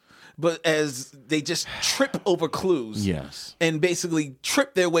cops, but as they just trip over clues. Yes. And basically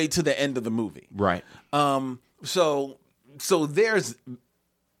trip their way to the end of the movie. Right. So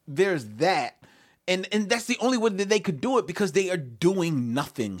there's that, and that's the only way that they could do it because they are doing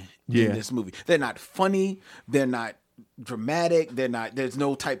nothing in this movie. They're not funny. They're not dramatic. There's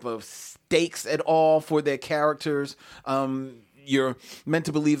no type of stakes at all for their characters. You're meant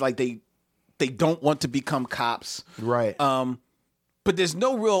to believe like they don't want to become cops. Right. But there's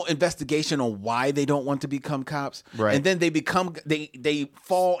no real investigation on why they don't want to become cops. Right. And then they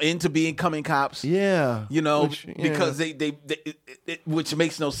fall into becoming cops. Yeah. Because they which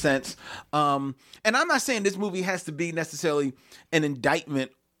makes no sense. And I'm not saying this movie has to be necessarily an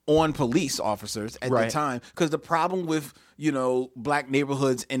indictment on police officers at the time, because the problem with, black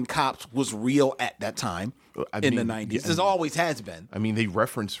neighborhoods and cops was real at that time in the 90s. This always has been. I mean, they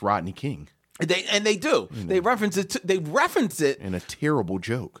referenced Rodney King. They do. They reference it. They reference it in a terrible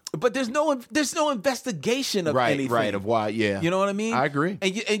joke. But there's no investigation of anything. Right. Of why? Yeah. You know what I mean? I agree.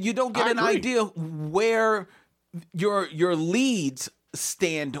 And you don't get an idea where your leads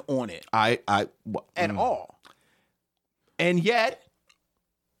stand on it. At all. And yet,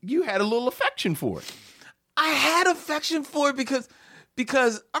 you had a little affection for it. I had affection for it because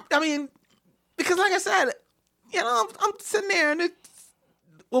like I said, I'm sitting there and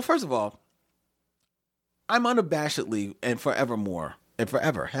first of all, I'm unabashedly and forevermore and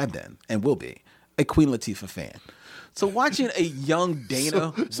forever have been and will be a Queen Latifah fan. So watching a young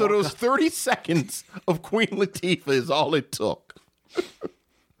Dana, so those 30 seconds of Queen Latifah is all it took.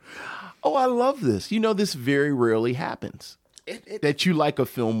 Oh, I love this. This very rarely happens. That you like a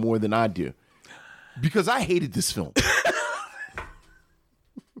film more than I do, because I hated this film.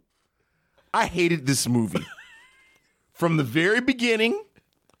 I hated this movie from the very beginning.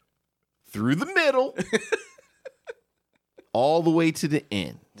 Through the middle, all the way to the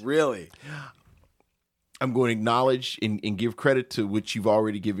end. Really? I'm going to acknowledge and give credit to which you've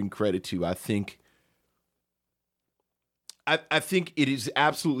already given credit to. I think it is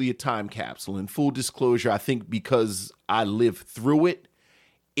absolutely a time capsule. In full disclosure, I think because I lived through it,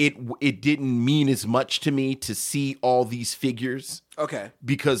 it didn't mean as much to me to see all these figures. Okay.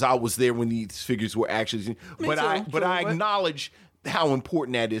 Because I was there when these figures were actually. But I acknowledge how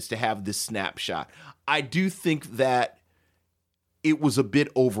important that is to have this snapshot. I do think that it was a bit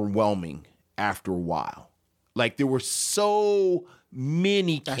overwhelming after a while. Like, there were so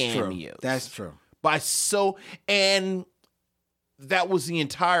many cameos. That's true. And that was the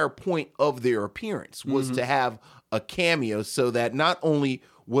entire point of their appearance, was to have a cameo, so that not only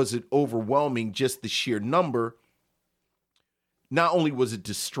was it overwhelming, just the sheer number, not only was it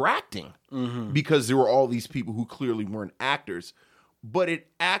distracting because there were all these people who clearly weren't actors, but it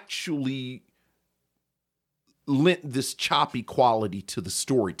actually lent this choppy quality to the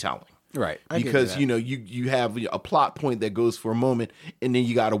storytelling. Right. Because, you have a plot point that goes for a moment, and then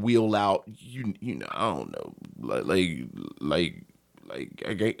you got to wheel out, I don't know,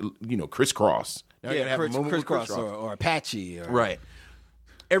 crisscross. Yeah, crisscross or Apache. Right.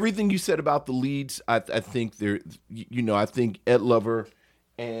 Everything you said about the leads, I think I think Ed Lover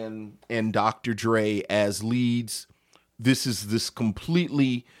and Dr. Dre as leads, this is this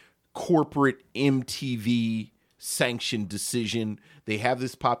completely corporate MTV sanctioned decision. They have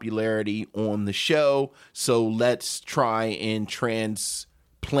this popularity on the show, so let's try and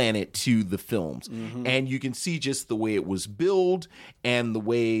transplant it to the films. And you can see just the way it was billed and the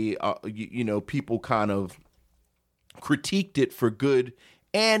way people kind of critiqued it for good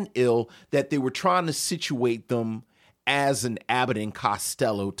and ill, that they were trying to situate them as an Abbott and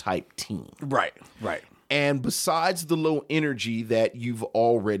Costello type team. Right. And besides the low energy that you've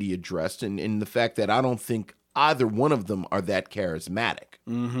already addressed, and the fact that I don't think either one of them are that charismatic,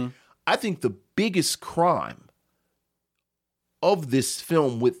 I think the biggest crime of this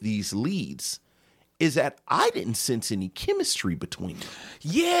film with these leads is that I didn't sense any chemistry between them.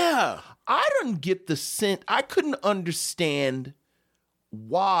 Yeah. I didn't get the sense, I couldn't understand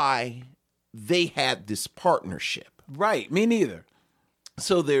why they had this partnership. Right. Me neither.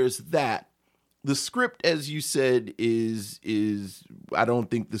 So there's that. The script, as you said, is I don't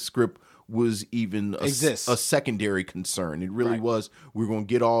think the script was even a secondary concern. It really was, we're going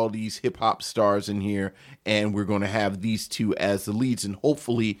to get all these hip hop stars in here and we're going to have these two as the leads, and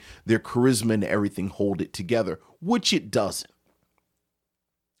hopefully their charisma and everything hold it together, which it doesn't.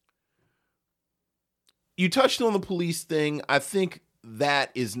 You touched on the police thing. I think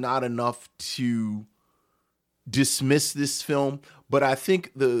that is not enough to dismiss this film, but I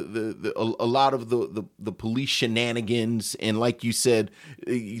think a lot of the police shenanigans, and like you said,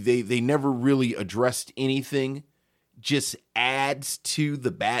 they never really addressed anything, just adds to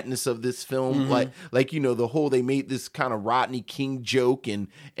the badness of this film. Like the whole, they made this kind of Rodney King joke, and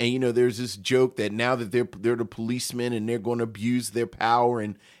there's this joke that now that they're the policemen and they're going to abuse their power,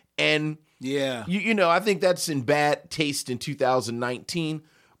 and yeah, I think that's in bad taste in 2019,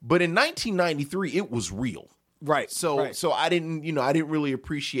 but in 1993 it was real. Right. So I didn't really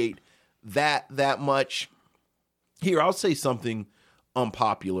appreciate that much. Here, I'll say something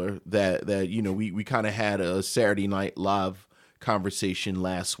unpopular that we kind of had a Saturday Night Live conversation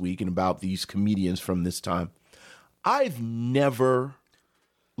last week and about these comedians from this time. I've never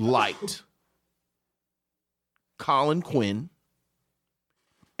liked Colin Quinn,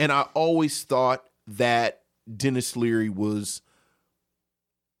 and I always thought that Dennis Leary was,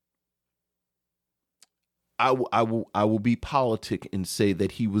 I will be politic and say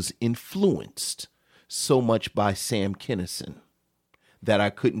that he was influenced so much by Sam Kinison that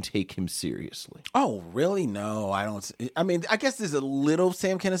I couldn't take him seriously. Oh, really? No, I don't. I mean, I guess there's a little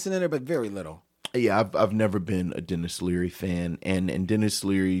Sam Kinison in there, but very little. Yeah, I've never been a Dennis Leary fan, and Dennis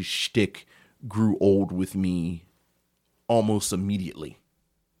Leary's shtick grew old with me almost immediately.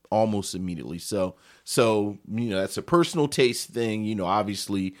 So that's a personal taste thing.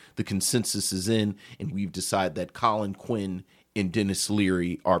 Obviously the consensus is in, and we've decided that Colin Quinn and Dennis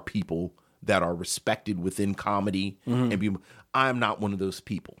Leary are people that are respected within comedy, and people. I'm not one of those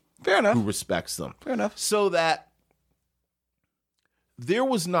people. Fair enough. Who respects them. Fair enough. So that there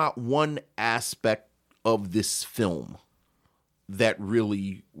was not one aspect of this film that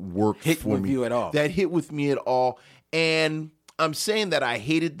really worked hit for with me. You at all. That hit with me at all. And I'm saying that I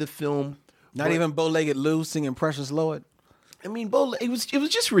hated the film. Not even Bow-Legged Lou singing Precious Lord. I mean, it was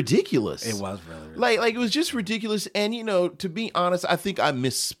just ridiculous. It was really ridiculous. Like it was just ridiculous. And to be honest, I think I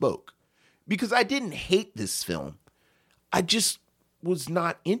misspoke, because I didn't hate this film. I just was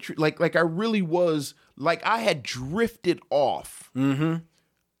not interested. Like I really was. Like I had drifted off a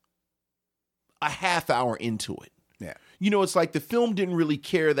half hour into it. Yeah. It's like the film didn't really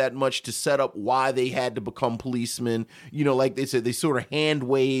care that much to set up why they had to become policemen. Like they said, they sort of hand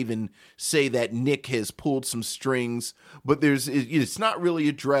wave and say that Nick has pulled some strings, but it's not really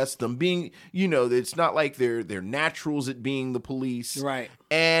addressed. Them being, it's not like they're naturals at being the police. Right.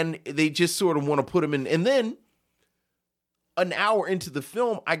 And they just sort of want to put them in. And then an hour into the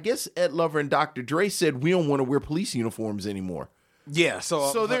film, I guess Ed Lover and Dr. Dre said, we don't want to wear police uniforms anymore. Yeah.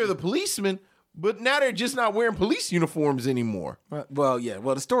 So they're the policemen. But now they're just not wearing police uniforms anymore. Well, yeah.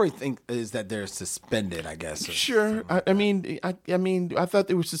 Well, the story thing is that they're suspended, I guess. Sure. I mean, I thought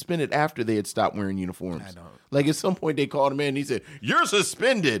they were suspended after they had stopped wearing uniforms. I don't. Like at some point they called him in and he said, "You're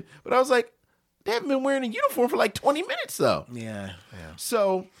suspended." But I was like, they haven't been wearing a uniform for like 20 minutes though. Yeah.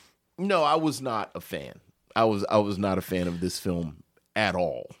 So, no, I was not a fan. I was not a fan of this film at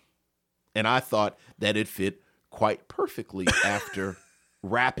all. And I thought that it fit quite perfectly after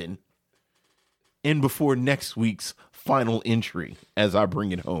rapping. And before next week's final entry, as I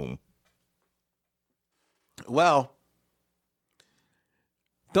bring it home. Well,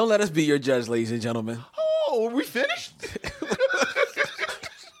 don't let us be your judge, ladies and gentlemen. Oh, are we finished?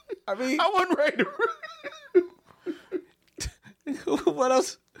 I wasn't ready to... What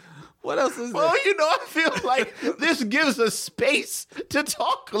else What else is there? Well, I feel like this gives us space to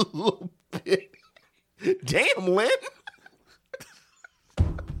talk a little bit. Damn, Lynn.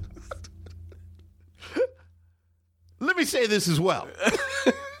 Let me say this as well.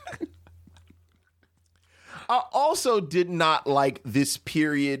 I also did not like this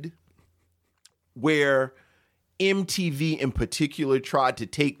period where MTV in particular tried to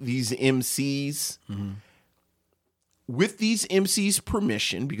take these MCs with these MCs'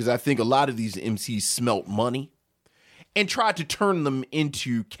 permission, because I think a lot of these MCs smelt money, and tried to turn them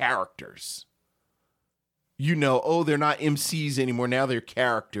into characters. They're not MCs anymore. Now they're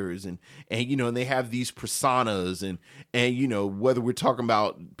characters, and they have these personas, and whether we're talking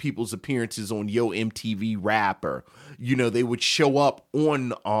about people's appearances on MTV Rap, or they would show up on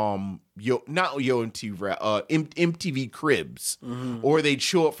not MTV Rap, MTV Cribs, or they'd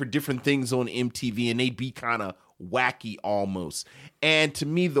show up for different things on MTV, and they'd be kind of wacky almost. And to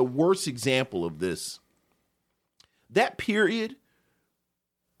me, the worst example of this, that period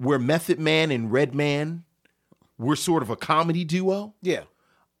where Method Man and Redman were sort of a comedy duo. Yeah.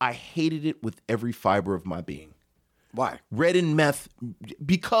 I hated it with every fiber of my being. Why? Red and Meth,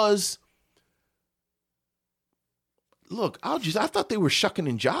 because look, I thought they were shucking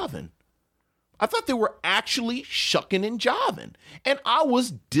and jiving. I thought they were actually shucking and jiving. And I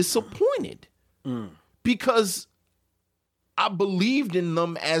was disappointed because I believed in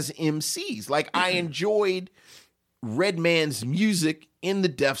them as MCs. Like, I enjoyed Redman's music in the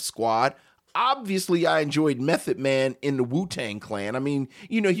Def Squad. Obviously, I enjoyed Method Man in the Wu-Tang Clan. I mean,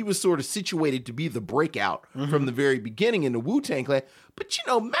 he was sort of situated to be the breakout from the very beginning in the Wu-Tang Clan. But,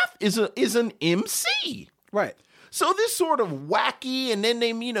 Meth is an MC. Right. So this sort of wacky, and then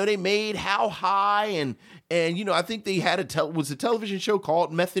they made How High, and I think they had was a television show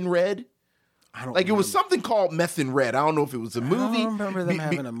called Meth and Red. I don't like remember. It was something called Meth and Red. I don't know if it was a movie. I don't remember them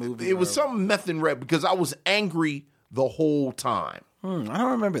having a movie. It was something Meth and Red, because I was angry the whole time. I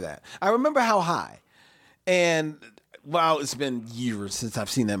don't remember that. I remember How High. And, wow, it's been years since I've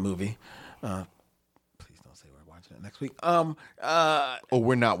seen that movie. Please don't say we're watching it next week.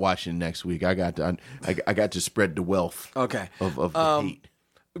 We're not watching next week. I got to spread the wealth of the hate.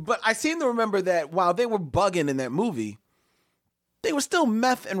 But I seem to remember that while they were bugging in that movie, they were still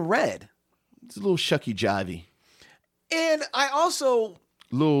Meth and Red. It's a little shucky jivey. And I also...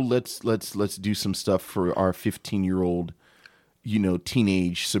 let's do some stuff for our 15-year-old,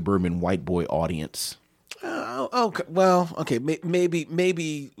 teenage suburban white boy audience. Okay. Well, okay.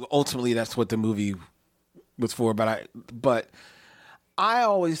 Maybe ultimately that's what the movie was for. But I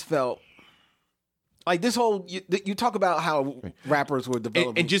always felt like this whole you talk about how rappers were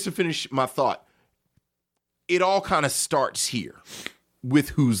developing. And just to finish my thought, it all kind of starts here with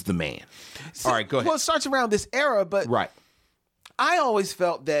Who's the Man. All right, go ahead. Well, it starts around this era, but right. I always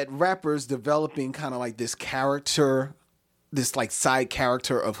felt that rappers developing kind of like this character, this like side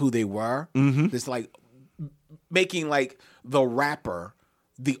character of who they were, this like making like the rapper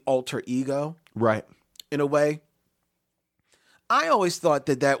the alter ego, right? In a way, I always thought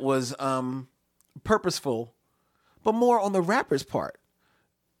that was purposeful, but more on the rapper's part.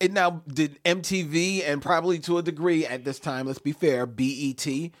 And now, did MTV and probably to a degree at this time, let's be fair, BET,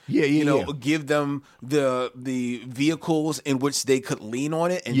 give them the vehicles in which they could lean on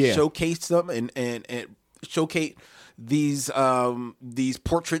it and showcase them and showcase these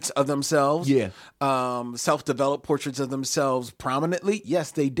portraits of themselves, self-developed portraits of themselves prominently? Yes,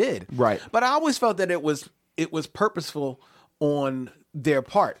 they did. Right. But I always felt that it was purposeful on their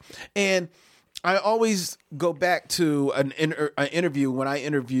part. And I always go back to an interview when I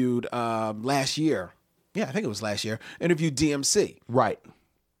interviewed last year. Yeah, I think it was last year. Interviewed DMC. Right.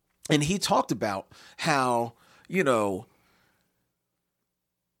 And he talked about how, Daryl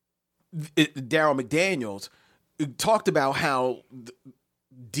McDaniels talked about how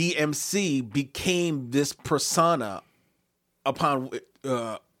DMC became this persona upon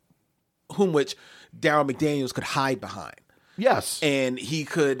whom which Daryl McDaniels could hide behind. Yes. And he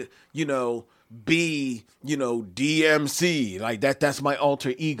could, be, DMC, like that's my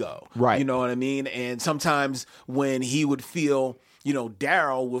alter ego. Right. You know what I mean? And sometimes when he would feel,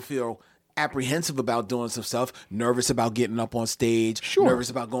 Daryl would feel apprehensive about doing some stuff, nervous about getting up on stage, nervous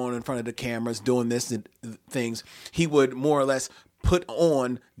about going in front of the cameras, doing this and things, he would more or less put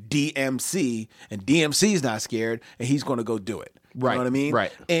on DMC, and DMC's not scared, and he's going to go do it. Right. You know what I mean?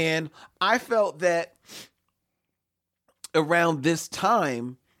 Right. And I felt that around this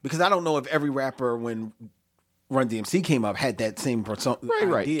time, because I don't know if every rapper when Run DMC came up had that same persona.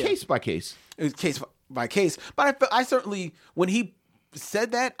 Right. Case by case. It was case by case. But I certainly, when he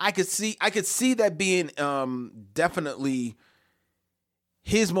said that, I could see that being definitely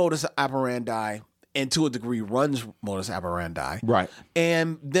his modus operandi and to a degree runs modus operandi. Right.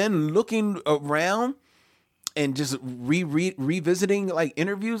 And then looking around and just revisiting like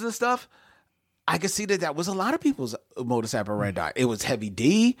interviews and stuff, I could see that was a lot of people's modus operandi. It was Heavy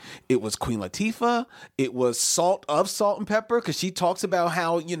D, it was Queen Latifah, it was Salt and Pepper, because she talks about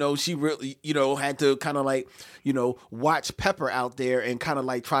how, she really, had to kind of like, watch Pepper out there and kind of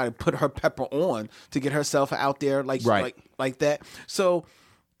like try to put her pepper on to get herself out there like that. So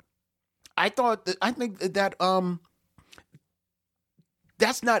I think that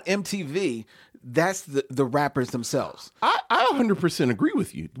that's not MTV. That's the rappers themselves. I 100% agree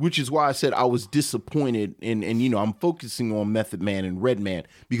with you, which is why I said I was disappointed. And I'm focusing on Method Man and Redman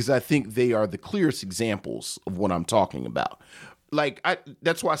because I think they are the clearest examples of what I'm talking about.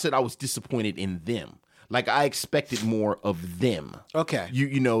 That's why I said I was disappointed in them. Like, I expected more of them. Okay.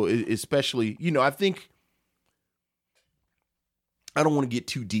 Especially, I think I don't want to get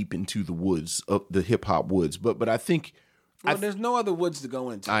too deep into the woods, of the hip hop woods, but I think. Well, there's no other woods to go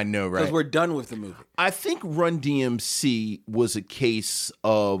into. I know, right? Because we're done with the movie. I think Run DMC was a case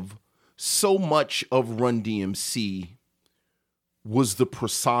of so much of Run DMC was the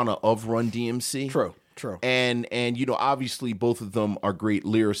persona of Run DMC. True. And obviously both of them are great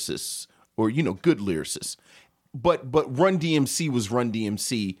lyricists or, good lyricists. But Run DMC was Run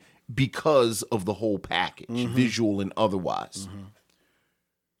DMC because of the whole package, visual and otherwise. Mm-hmm.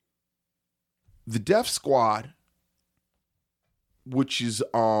 The Def Squad, which is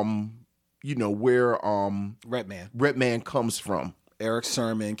where Redman comes from. Eric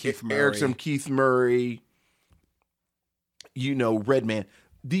Sermon, Keith Murray, Redman.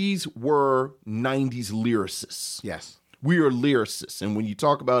 These were 90s lyricists. Yes. We are lyricists. And when you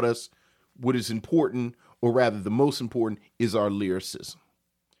talk about us, what is important, or rather the most important, is our lyricism.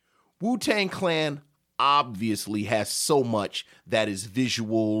 Wu-Tang Clan obviously has so much that is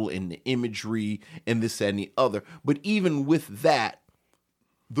visual and the imagery and this, that, and the other. But even with that,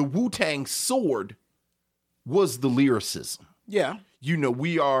 the Wu-Tang sword was the lyricism. Yeah.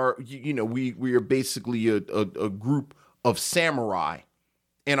 We are basically a group of samurai,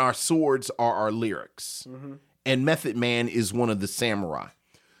 and our swords are our lyrics. Mm-hmm. And Method Man is one of the samurai.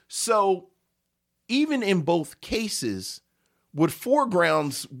 So even in both cases, what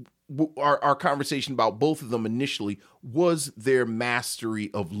foregrounds our conversation about both of them initially was their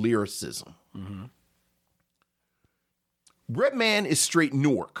mastery of lyricism. Mm-hmm. Redman is straight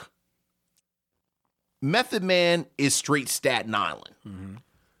Newark. Method Man is straight Staten Island. Mm-hmm.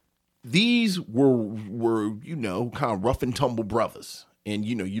 These were kind of rough and tumble brothers. And,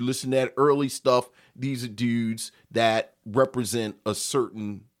 you listen to that early stuff, these are dudes that represent a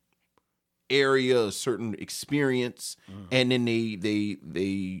certain area, a certain experience, and then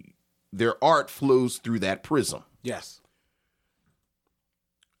their art flows through that prism. Yes.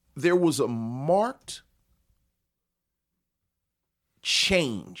 There was a marked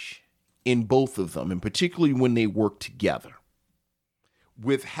change in both of them, and particularly when they worked together,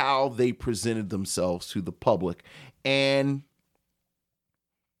 with how they presented themselves to the public. And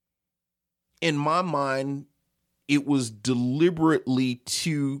in my mind, it was deliberately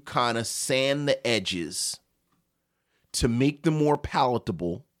to kind of sand the edges to make them more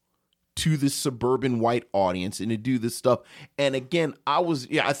palatable to the suburban white audience and to do this stuff. And again, I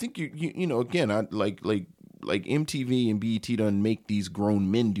think again, I like MTV and BET don't make these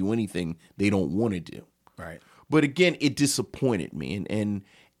grown men do anything they don't want to do. Right. But again, it disappointed me. And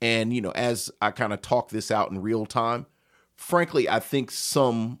as I kind of talk this out in real time, frankly, I think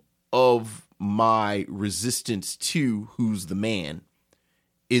some of my resistance to Who's the Man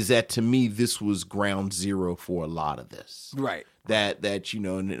is that, to me, this was ground zero for a lot of this. Right. That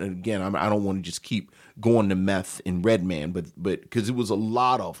and again, I don't want to just keep going to Meth and Redman, but because it was a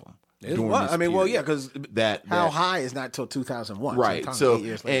lot of them. Because How High is not till 2001. Right. So 8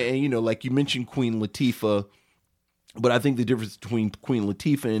 years later. And like you mentioned Queen Latifah, but I think the difference between Queen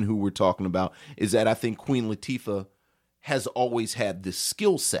Latifah and who we're talking about is that I think Queen Latifah has always had this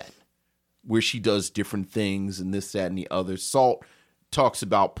skill set where she does different things and this, that, and the other. Salt talks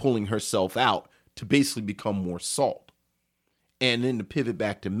about pulling herself out to basically become more Salt. And then to pivot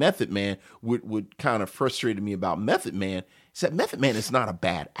back to Method Man, what kind of frustrated me about Method Man is that Method Man is not a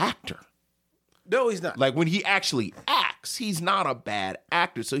bad actor. No, he's not. Like, when he actually acts, he's not a bad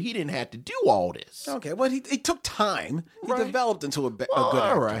actor, so he didn't have to do all this. Okay, well, he took time. He developed into a good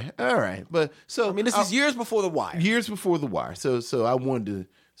actor. All right. But so this is years before The Wire. Years before The Wire. So I wanted to.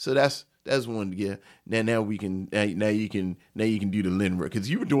 So that's one to get. Now we can. Now you can do the Lynn Rap,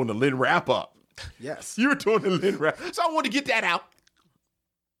 because you were doing the Lynn Wrap up. Yes, you were doing the Lynn Wrap. So I wanted to get that out.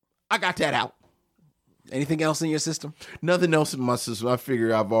 I got that out. Anything else in your system? Nothing else in my system. I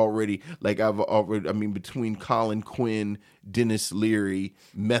figure I mean, between Colin Quinn, Dennis Leary,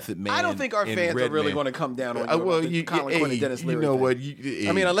 Method Man. I don't think our fans are really going to come down on Colin Quinn and Dennis Leary. You know what?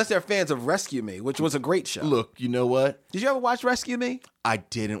 I mean, unless they're fans of Rescue Me, which was a great show. Look, you know what? Did you ever watch Rescue Me? I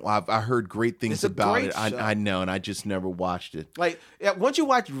didn't. I heard great things about it. I know, and I just never watched it. Like, once you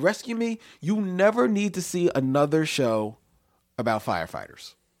watch Rescue Me, you never need to see another show about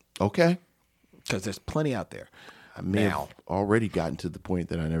firefighters. Okay. Because there's plenty out there. I may have already gotten to the point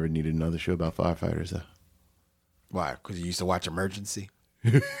that I never needed another show about firefighters. Why? Because you used to watch Emergency?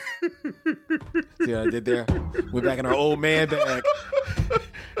 See what I did there? We're back in our old man bag.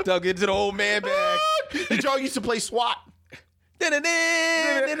 Dug into the old man bag. Did y'all used to play SWAT? I'm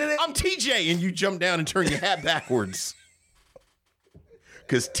TJ, and you jump down and turn your hat backwards.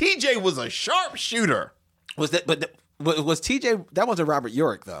 Because TJ was a sharpshooter. Was TJ? That wasn't Robert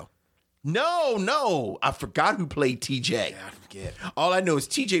Urich, though. No. I forgot who played TJ. Yeah, I forget. All I know is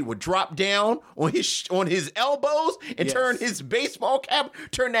TJ would drop down on his elbows and turn his baseball cap,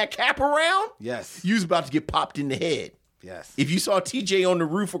 turn that cap around. Yes. You was about to get popped in the head. Yes. If you saw TJ on the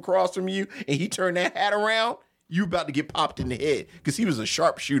roof across from you and he turned that hat around, you about to get popped in the head because he was a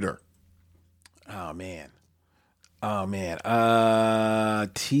sharpshooter. Oh, man.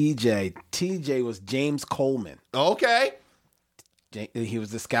 TJ was James Coleman. Okay. He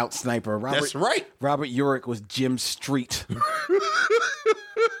was the scout sniper. That's right. Robert Urich was Jim Street.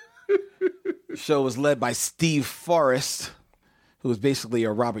 The show was led by Steve Forrest, who was basically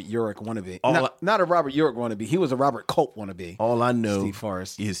a Robert Urich wannabe. Not a Robert Urich wannabe. He was a Robert Culp wannabe. All I know Steve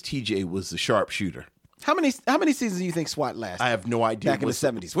Forrest. is TJ was the sharpshooter. How many seasons do you think SWAT lasted? I have no idea. Back in the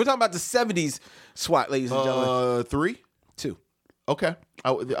 70s. We're talking about the 70s SWAT, ladies and gentlemen. 3? 2. Okay.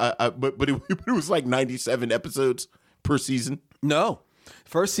 But it was like 97 episodes per season. No.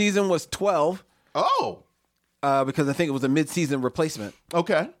 First season was 12. Oh. Because I think it was a mid-season replacement.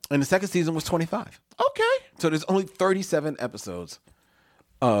 Okay. And the second season was 25. Okay. So there's only 37 episodes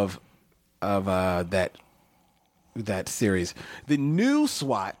of that series. The new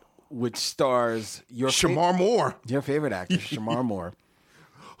SWAT, which stars Shamar Moore. Your favorite actor, Shamar Moore.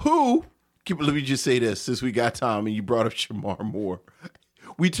 Who, let me just say this, since we got time and you brought up Shamar Moore.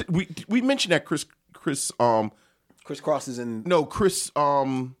 We mentioned that Chris Cross is in... No, Chris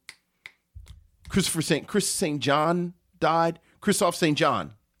St. John died. Christophe St.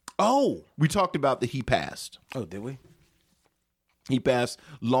 John. Oh. We talked about that he passed. Oh, did we? He passed.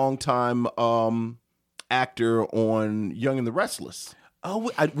 Longtime actor on Young and the Restless.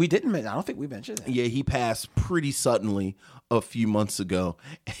 Oh, we didn't mention. I don't think we mentioned that. Yeah, he passed pretty suddenly a few months ago.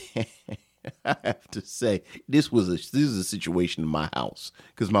 I have to say, this is a situation in my house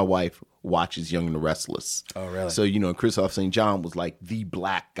because my wife watches Young and the Restless. Oh, really? So, Christophe St. John was like the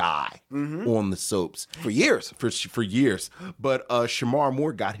black guy on the soaps. For years. For years. But Shamar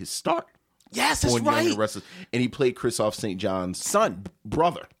Moore got his start. Yes, that's on Young right. and the Restless. And he played Christophe St. John's son.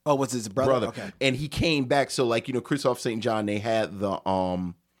 Brother. Oh, what's his brother? Okay. And he came back. So, Christophe St. John, they had the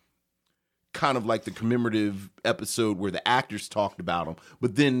kind of like the commemorative episode where the actors talked about him.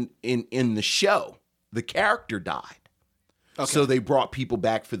 But then in the show, the character died. Okay. So they brought people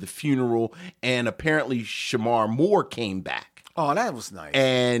back for the funeral, and apparently Shamar Moore came back. Oh, that was nice.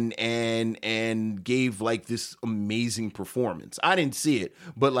 And gave like this amazing performance. I didn't see it,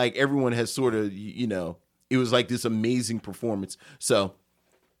 but like everyone has sort of, it was like this amazing performance. So,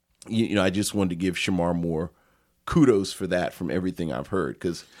 I just wanted to give Shamar Moore kudos for that from everything I've heard,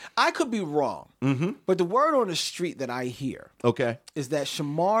 because I could be wrong, but the word on the street that I hear is that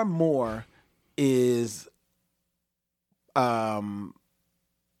Shamar Moore is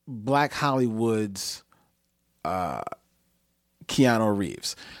Black Hollywood's Keanu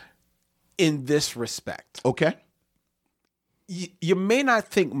Reeves in this respect. Okay. You may not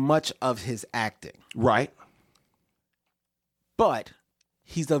think much of his acting. Right. But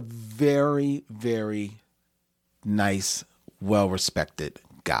he's a very, very nice, well-respected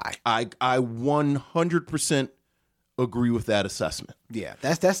guy. I 100% agree with that assessment. Yeah,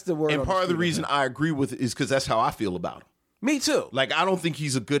 that's the word. And part of the reason I agree with it is because that's how I feel about him. Me too. Like, I don't think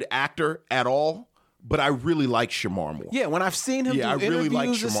he's a good actor at all, but I really like Shamar Moore. Yeah, when I've seen him do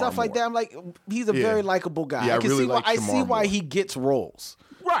interviews and stuff like that, I'm like, he's a very likable guy. Yeah, I see why he gets roles.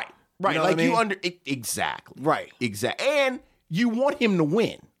 Right. You know what I mean? Exactly. Right. Exactly. And you want him to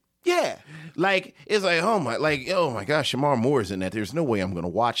win. Yeah. Like, it's like, oh my gosh, Shamar Moore is in that. There's no way I'm going to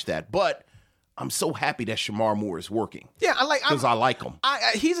watch that. But I'm so happy that Shamar Moore is working. Yeah, I like him.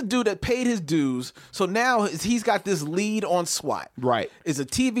 He's a dude that paid his dues, so now he's got this lead on SWAT. Right, it's a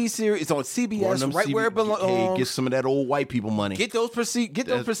TV series. It's on CBS, right where it belongs. Hey, get some of that old white people money. Get those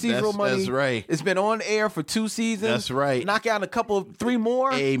procedural money. That's right. It's been on air for 2 seasons. That's right. Knock out 3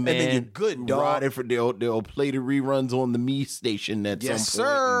 more. Hey man, and then you're good, dog. They'll play the reruns on the Me station at yes, some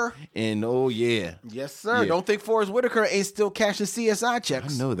point. Sir. And oh yeah, yes, sir. Yeah. Don't think Forrest Whitaker ain't still cashing CSI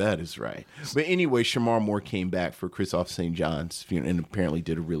checks. I know that is right. But anyway, Shamar Moore came back for Christoph St. John's funeral and apparently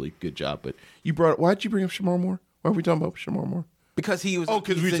did a really good job. But why'd you bring up Shamar Moore? Why are we talking about Shamar Moore? Because he was. Oh,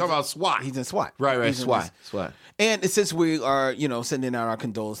 because we were talking about SWAT. He's in SWAT. Right. He's SWAT. And since we are, sending out our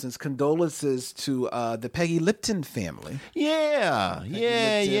condolences to the Peggy Lipton family. Yeah.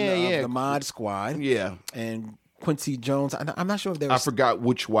 The Mod Squad. Yeah. And Quincy Jones. I'm not sure if there was... I forgot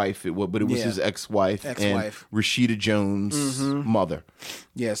which wife it was, but it was his ex-wife. And Rashida Jones' mother.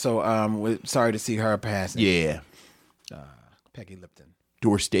 Yeah, so we're sorry to see her passing. Yeah. Peggy Lipton.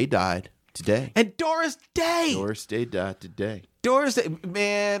 Doris Day died today. And Doris Day! Doris Day died today. Doris Day,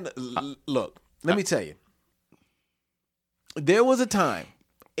 man, look, let me tell you. There was a time,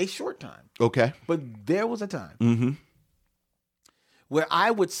 a short time. Okay. But there was a time where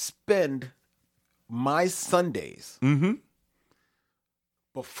I would spend my Sundays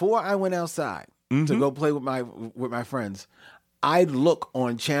before I went outside to go play with my friends. I'd look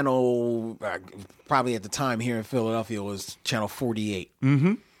on channel, probably at the time here in Philadelphia, it was channel 48.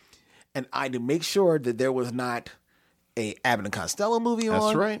 And I'd make sure that there was not a Abbott and Costello movie on.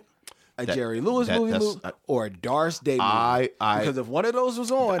 That's right. A Jerry Lewis movie, or a Doris Day movie. Because if one of those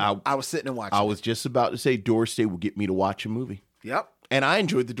was on, I was sitting and watching. I was just about to say Doris Day will get me to watch a movie. Yep. And I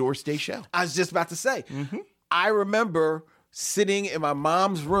enjoyed the Doris Day show. I was just about to say. I remember sitting in my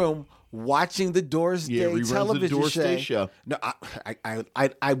mom's room watching the Doris Day television show. No,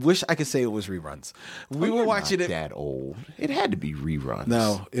 I wish I could say it was reruns. We were watching it. That old? It had to be reruns.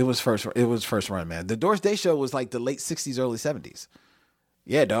 No, it was first. It was first run, man. The Doris Day show was like the late '60s, early '70s.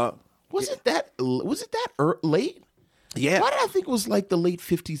 Yeah, dog. Was it that late? Yeah. Why did I think it was like the late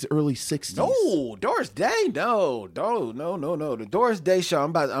 50s, early 60s? No, Doris Day. No. The Doris Day show. I'm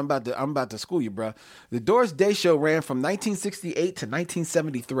about to school you, bro. The Doris Day show ran from 1968 to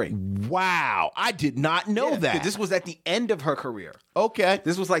 1973. Wow, I did not know that. This was at the end of her career. Okay,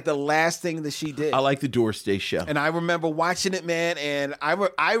 this was like the last thing that she did. I like the Doris Day show, and I remember watching it, man. And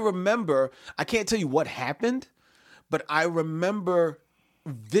I remember. I can't tell you what happened, but I remember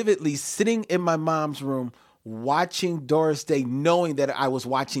vividly sitting in my mom's room watching Doris Day, knowing that I was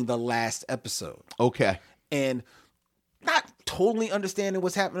watching the last episode. Okay. And not totally understanding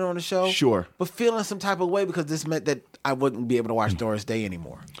what's happening on the show. Sure. But feeling some type of way because this meant that I wouldn't be able to watch Doris Day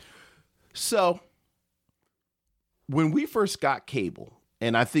anymore. So, when we first got cable,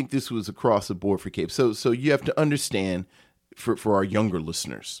 and I think this was across the board for cable, so you have to understand for our younger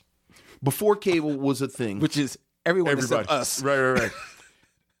listeners, before cable was a thing. Which is everybody except us. Right.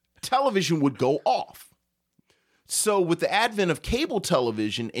 Television would go off. So with the advent of cable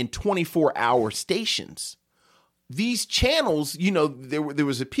television and 24-hour stations, these channels, there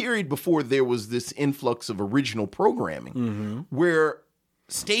was a period before there was this influx of original programming where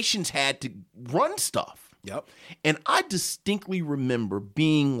stations had to run stuff. Yep. And I distinctly remember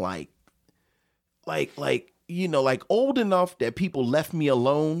being like old enough that people left me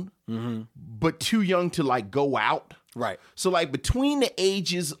alone, but too young to go out. Right. So between the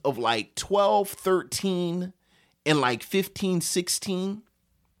ages of 12, 13 and 15, 16,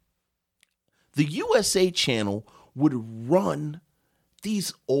 the USA channel would run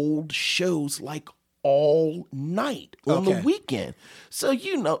these old shows all night on the weekend. So,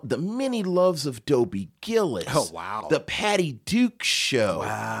 the Many Loves of Dobie Gillis. Oh, wow. The Patty Duke Show.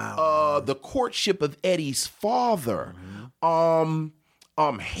 Wow. The Courtship of Eddie's Father.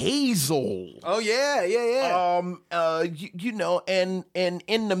 Hazel. Oh yeah. And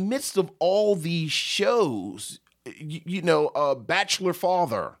in the midst of all these shows, Bachelor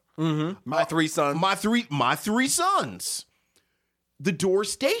Father. My three sons. My three sons. The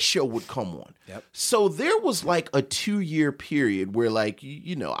Doris Day show would come on. Yep. So there was a 2-year period where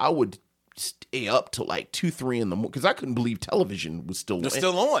I would stay up till 2, 3 in the morning because I couldn't believe television was still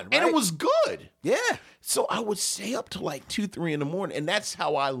on, right? And it was good. Yeah. So I would stay up till 2, 3 in the morning, and that's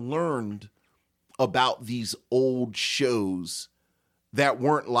how I learned about these old shows that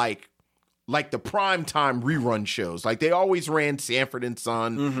weren't like the primetime rerun shows. They always ran Sanford and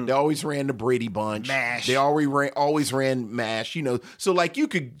Son. They always ran the Brady Bunch. MASH. They always ran MASH, So you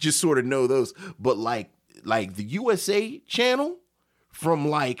could just sort of know those. But the USA channel from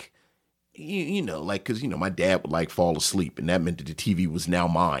you know, like, because, you know, my dad would, like, fall asleep, and that meant that the TV was now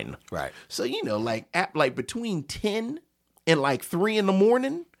mine. Right. So, you know, like, at between 10 and, like, 3 in the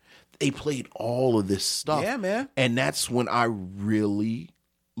morning, they played all of this stuff. Yeah, man. And that's when I really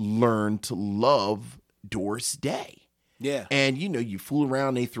learned to love Doris Day. Yeah. And, you know, you fool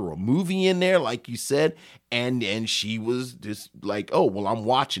around, they throw a movie in there, like you said, and she was just like, oh, well, I'm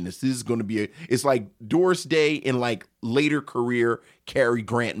watching this. This is going to be it's like Doris Day in, like, later career Cary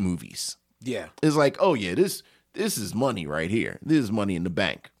Grant movies. Yeah. It's like, oh, yeah, this is money right here. This is money in the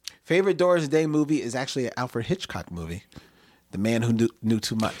bank. Favorite Doris Day movie is actually an Alfred Hitchcock movie, The Man Who Knew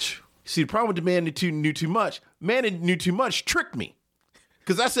Too Much. See, the problem with the man who knew too much, tricked me.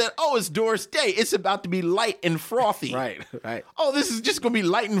 Because I said, oh, it's Doris Day. It's about to be light and frothy. Right. Oh, this is just going to be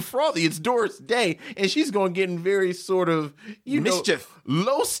light and frothy. It's Doris Day. And she's going to get in very sort of, Mischief.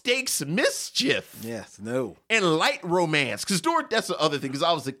 Low stakes mischief. Yes, no. And light romance. Because that's the other thing. Because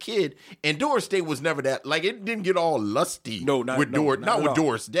I was a kid and Doris Day was never that, like, it didn't get all lusty. No, not with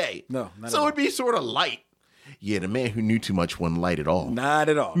Doris Day. No, not so at all. it'd be sort of light. Yeah, the man who knew too much wasn't light at all. Not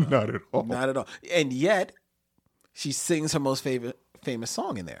at all. Not at all. Not at all. And yet, she sings her most famous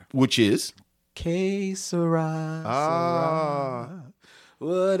song in there. Which is? Que sera,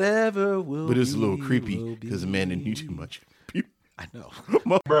 whatever will But it's a be, little creepy because the man that knew too much. I know.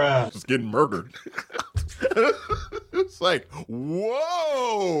 My bruh was getting murdered. It's like,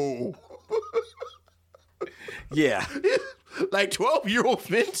 whoa. Yeah. Like 12-year-old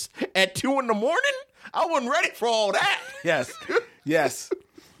Vince at 2 in the morning? I wasn't ready for all that. Yes.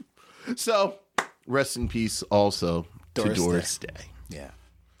 So, rest in peace also to Doris Day. Yeah.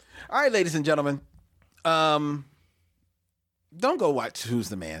 All right, ladies and gentlemen. Don't go watch Who's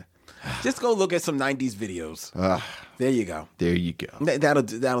the Man. Just go look at some 90s videos. There you go. There you go.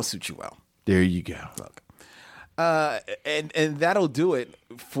 That'll suit you well. There you go. Look. And that'll do it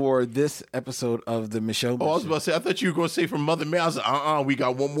for this episode of the Michelle. Oh, I was about to say, I thought you were going to say from Mother May. I was like, we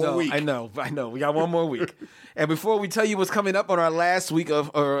got one more week. I know. We got one more week. And before we tell you what's coming up on our last week of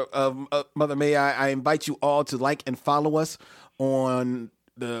Mother May, I invite you all to like and follow us on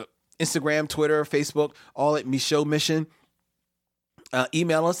the Instagram, Twitter, Facebook, all at Michaud Mission.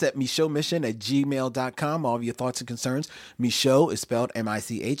 Email us at michaudmission@gmail.com. All of your thoughts and concerns. Michaud is spelled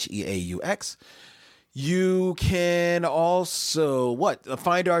Micheaux. You can also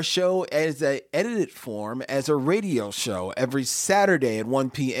find our show as an edited form as a radio show every Saturday at 1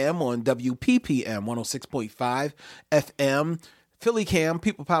 p.m. on WPPM 106.5 FM, Philly Cam,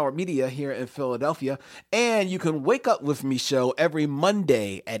 People Power Media here in Philadelphia. And you can wake up with Michaud every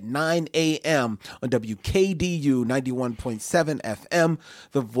Monday at 9 a.m. on WKDU 91.7 FM,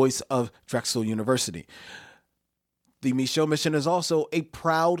 the voice of Drexel University. The Michaud Mission is also a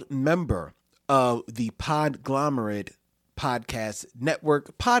proud member of the Podglomerate Podcast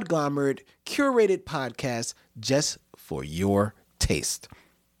Network. Podglomerate, curated podcast just for your taste.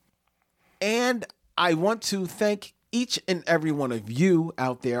 And I want to thank each and every one of you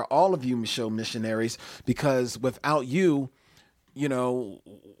out there, all of you Michaud missionaries, because without you, you're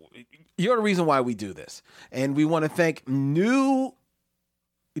the reason why we do this. And we want to thank new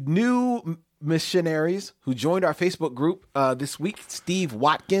missionaries who joined our Facebook group this week: Steve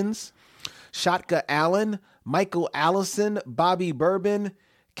Watkins, Shatka Allen, Michael Allison, Bobby Bourbon,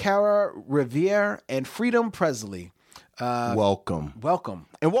 Cara Riviere, and Freedom Presley. Welcome.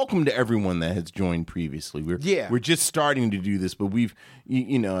 And welcome to everyone that has joined previously. We're just starting to do this, but we've,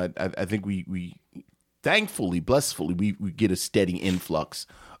 I think we thankfully, blessedly, we get a steady influx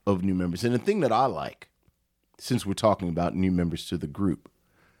of new members. And the thing that I like, since we're talking about new members to the group,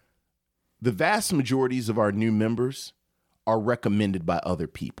 the vast majorities of our new members are recommended by other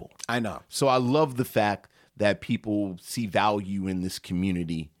people. I know. So I love the fact that people see value in this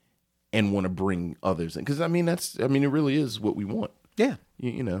community and want to bring others in. Because, it really is what we want. Yeah.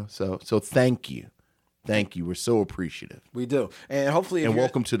 So thank you. Thank you. We're so appreciative. We do. And hopefully... And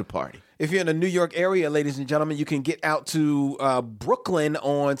welcome to the party. If you're in the New York area, ladies and gentlemen, you can get out to Brooklyn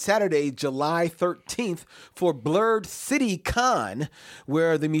on Saturday, July 13th for Blurred City Con,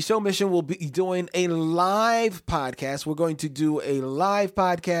 where the Michaud Mission will be doing a live podcast. We're going to do a live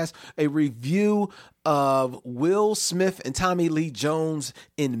podcast, a review of Will Smith and Tommy Lee Jones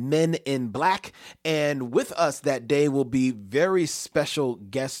in Men in Black. And with us that day will be very special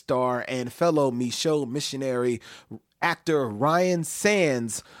guest star and fellow Michaud missionary actor Ryan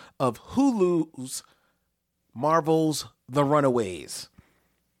Sands of Hulu's Marvel's The Runaways.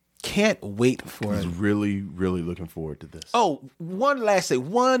 Can't wait for it. Really, really looking forward to this. Oh, one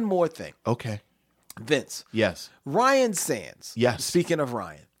more thing. Okay. Vince. Yes. Ryan Sands. Yes. Speaking of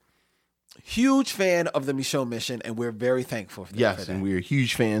Ryan, Huge fan of the Michaud Mission, and we're very thankful for that. Yes, and we are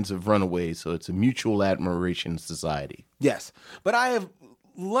huge fans of Runaways, so it's a mutual admiration society. Yes. But I have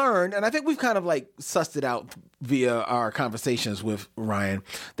learned, and I think we've kind of like sussed it out via our conversations with Ryan,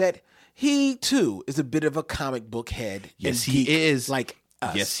 that he too is a bit of a comic book head. Yes, and he geek is. like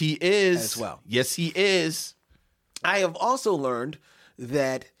us. Yes, he is. As well. Yes, he is. I have also learned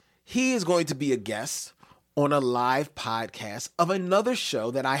that he is going to be a guest on a live podcast of another show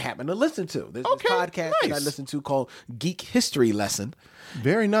that I happen to listen to. There's this podcast that I listen to called Geek History Lesson.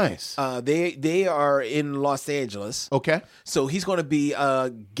 Very nice. They are in Los Angeles. Okay. So he's going to be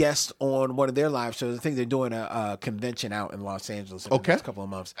a guest on one of their live shows. I think they're doing a convention out in Los Angeles in the next couple of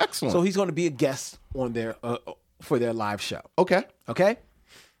months. Excellent. So he's going to be a guest on their for their live show. Okay. Okay?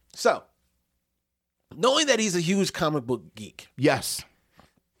 So, knowing that he's a huge comic book geek. Yes.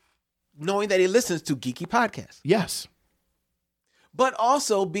 Knowing that he listens to geeky podcasts. Yes. But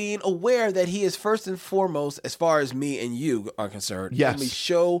also being aware that he is first and foremost, as far as me and you are concerned, Yes. a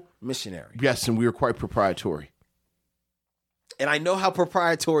Michaud missionary. Yes, and we are quite proprietary. And I know how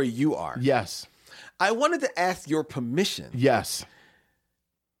proprietary you are. Yes. I wanted to ask your permission. Yes.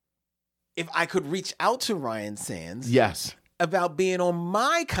 If I could reach out to Ryan Sands. Yes. About being on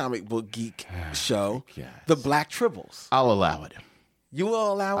my comic book geek show, Yes. The Black Tribbles. I'll allow it. You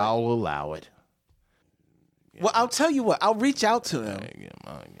will allow it? I'll allow it. Well, I'll tell you what. I'll reach out to him.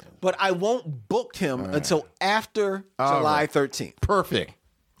 But I won't book him until after July 13th. Perfect.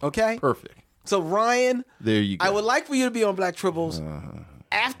 Okay? Perfect. So, Ryan, there you go. I would like for you to be on Black Tribbles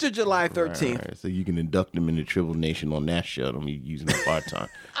after July 13th. Right. So you can induct them into Tribble Nation on that show. Don't be using up our time.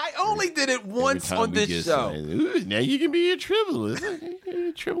 I only did it once on this show. Now you can be a Tribble.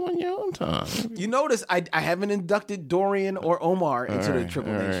 Tribble on your own time. You notice I haven't inducted Dorian or Omar into the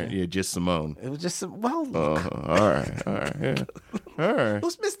Tribble Nation. Right. Yeah, just Simone. It was just, well, all right. Yeah. All right. It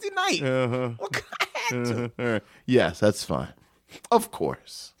was Misty Knight. What could I had to? Yes, that's fine. Of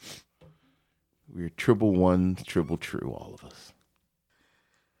course. We're Tribble One, Tribble True, all of us.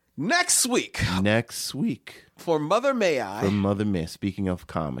 Next week. For Mother May I. For Mother May. Speaking of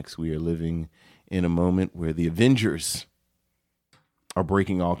comics, we are living in a moment where the Avengers are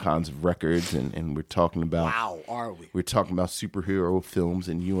breaking all kinds of records, and we're talking about... Wow, are we? We're talking about superhero films,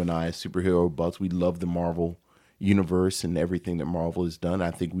 and you and I, as superhero buffs, we love the Marvel universe and everything that Marvel has done.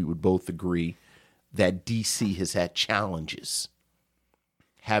 I think we would both agree that DC has had challenges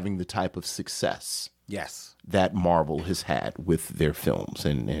having the type of success that Marvel has had with their films.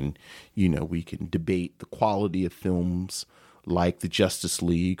 And you know, we can debate the quality of films like the Justice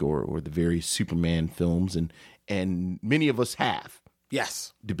League or the various Superman films, and many of us have.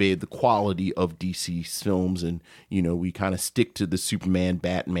 Yes. Debated the quality of DC's films, and, you know, we kind of stick to the Superman,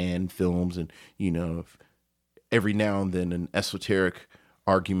 Batman films, and, you know, every now and then an esoteric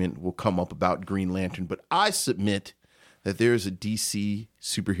argument will come up about Green Lantern, but I submit that there is a DC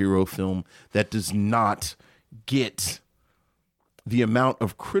superhero film that does not get the amount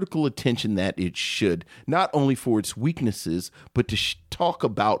of critical attention that it should, not only for its weaknesses, but to talk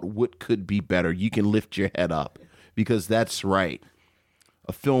about what could be better. You can lift your head up, because that's right.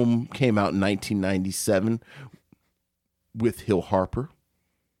 A film came out in 1997 with Hill Harper,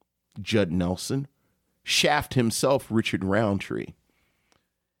 Judd Nelson, Shaft himself, Richard Roundtree,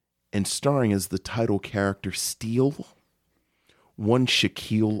 and starring as the title character Steel, one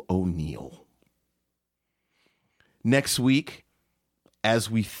Shaquille O'Neal. Next week, as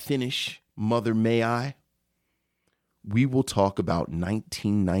we finish Mother May I, we will talk about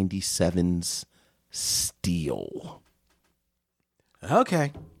 1997's Steel.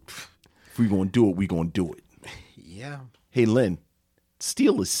 Okay. If we're going to do it, we're going to do it. Yeah. Hey, Lynn,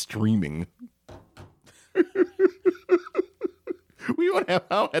 Steel is streaming. I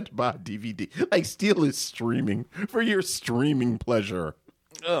don't have to buy a DVD. Like, Steel is streaming for your streaming pleasure.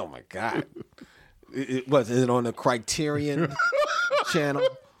 Oh, my God. Is it on the Criterion channel?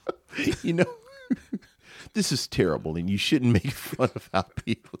 You know, this is terrible, and you shouldn't make fun of how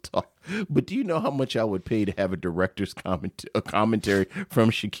people talk. But do you know how much I would pay to have a director's commentary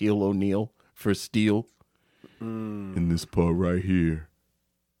from Shaquille O'Neal for Steel? In this part right here,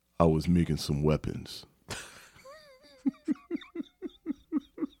 I was making some weapons.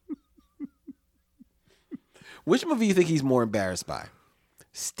 Which movie do you think he's more embarrassed by?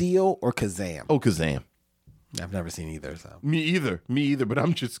 Steel or Kazam? Oh, Kazam. I've never seen either. So. Me either, but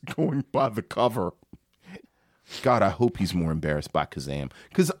I'm just going by the cover. God, I hope he's more embarrassed by Kazam,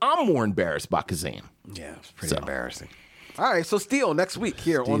 because I'm more embarrassed by Kazam. Yeah, it's pretty embarrassing. All right, so Steel next week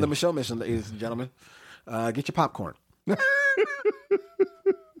here on the Michaud Mission, ladies and gentlemen. Get your popcorn.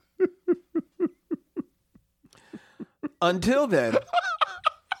 Until then,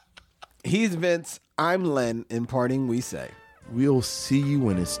 He's Vince. I'm Len. In parting, we say, we'll see you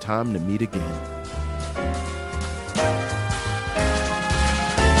when it's time to meet again.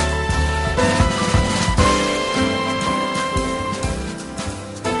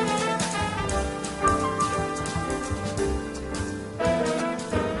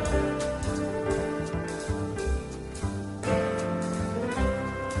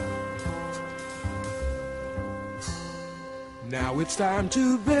 Now it's time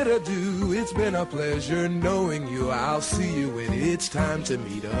to bid adieu. It's been a pleasure knowing you. I'll see you when it's time to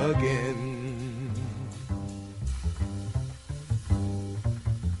meet again.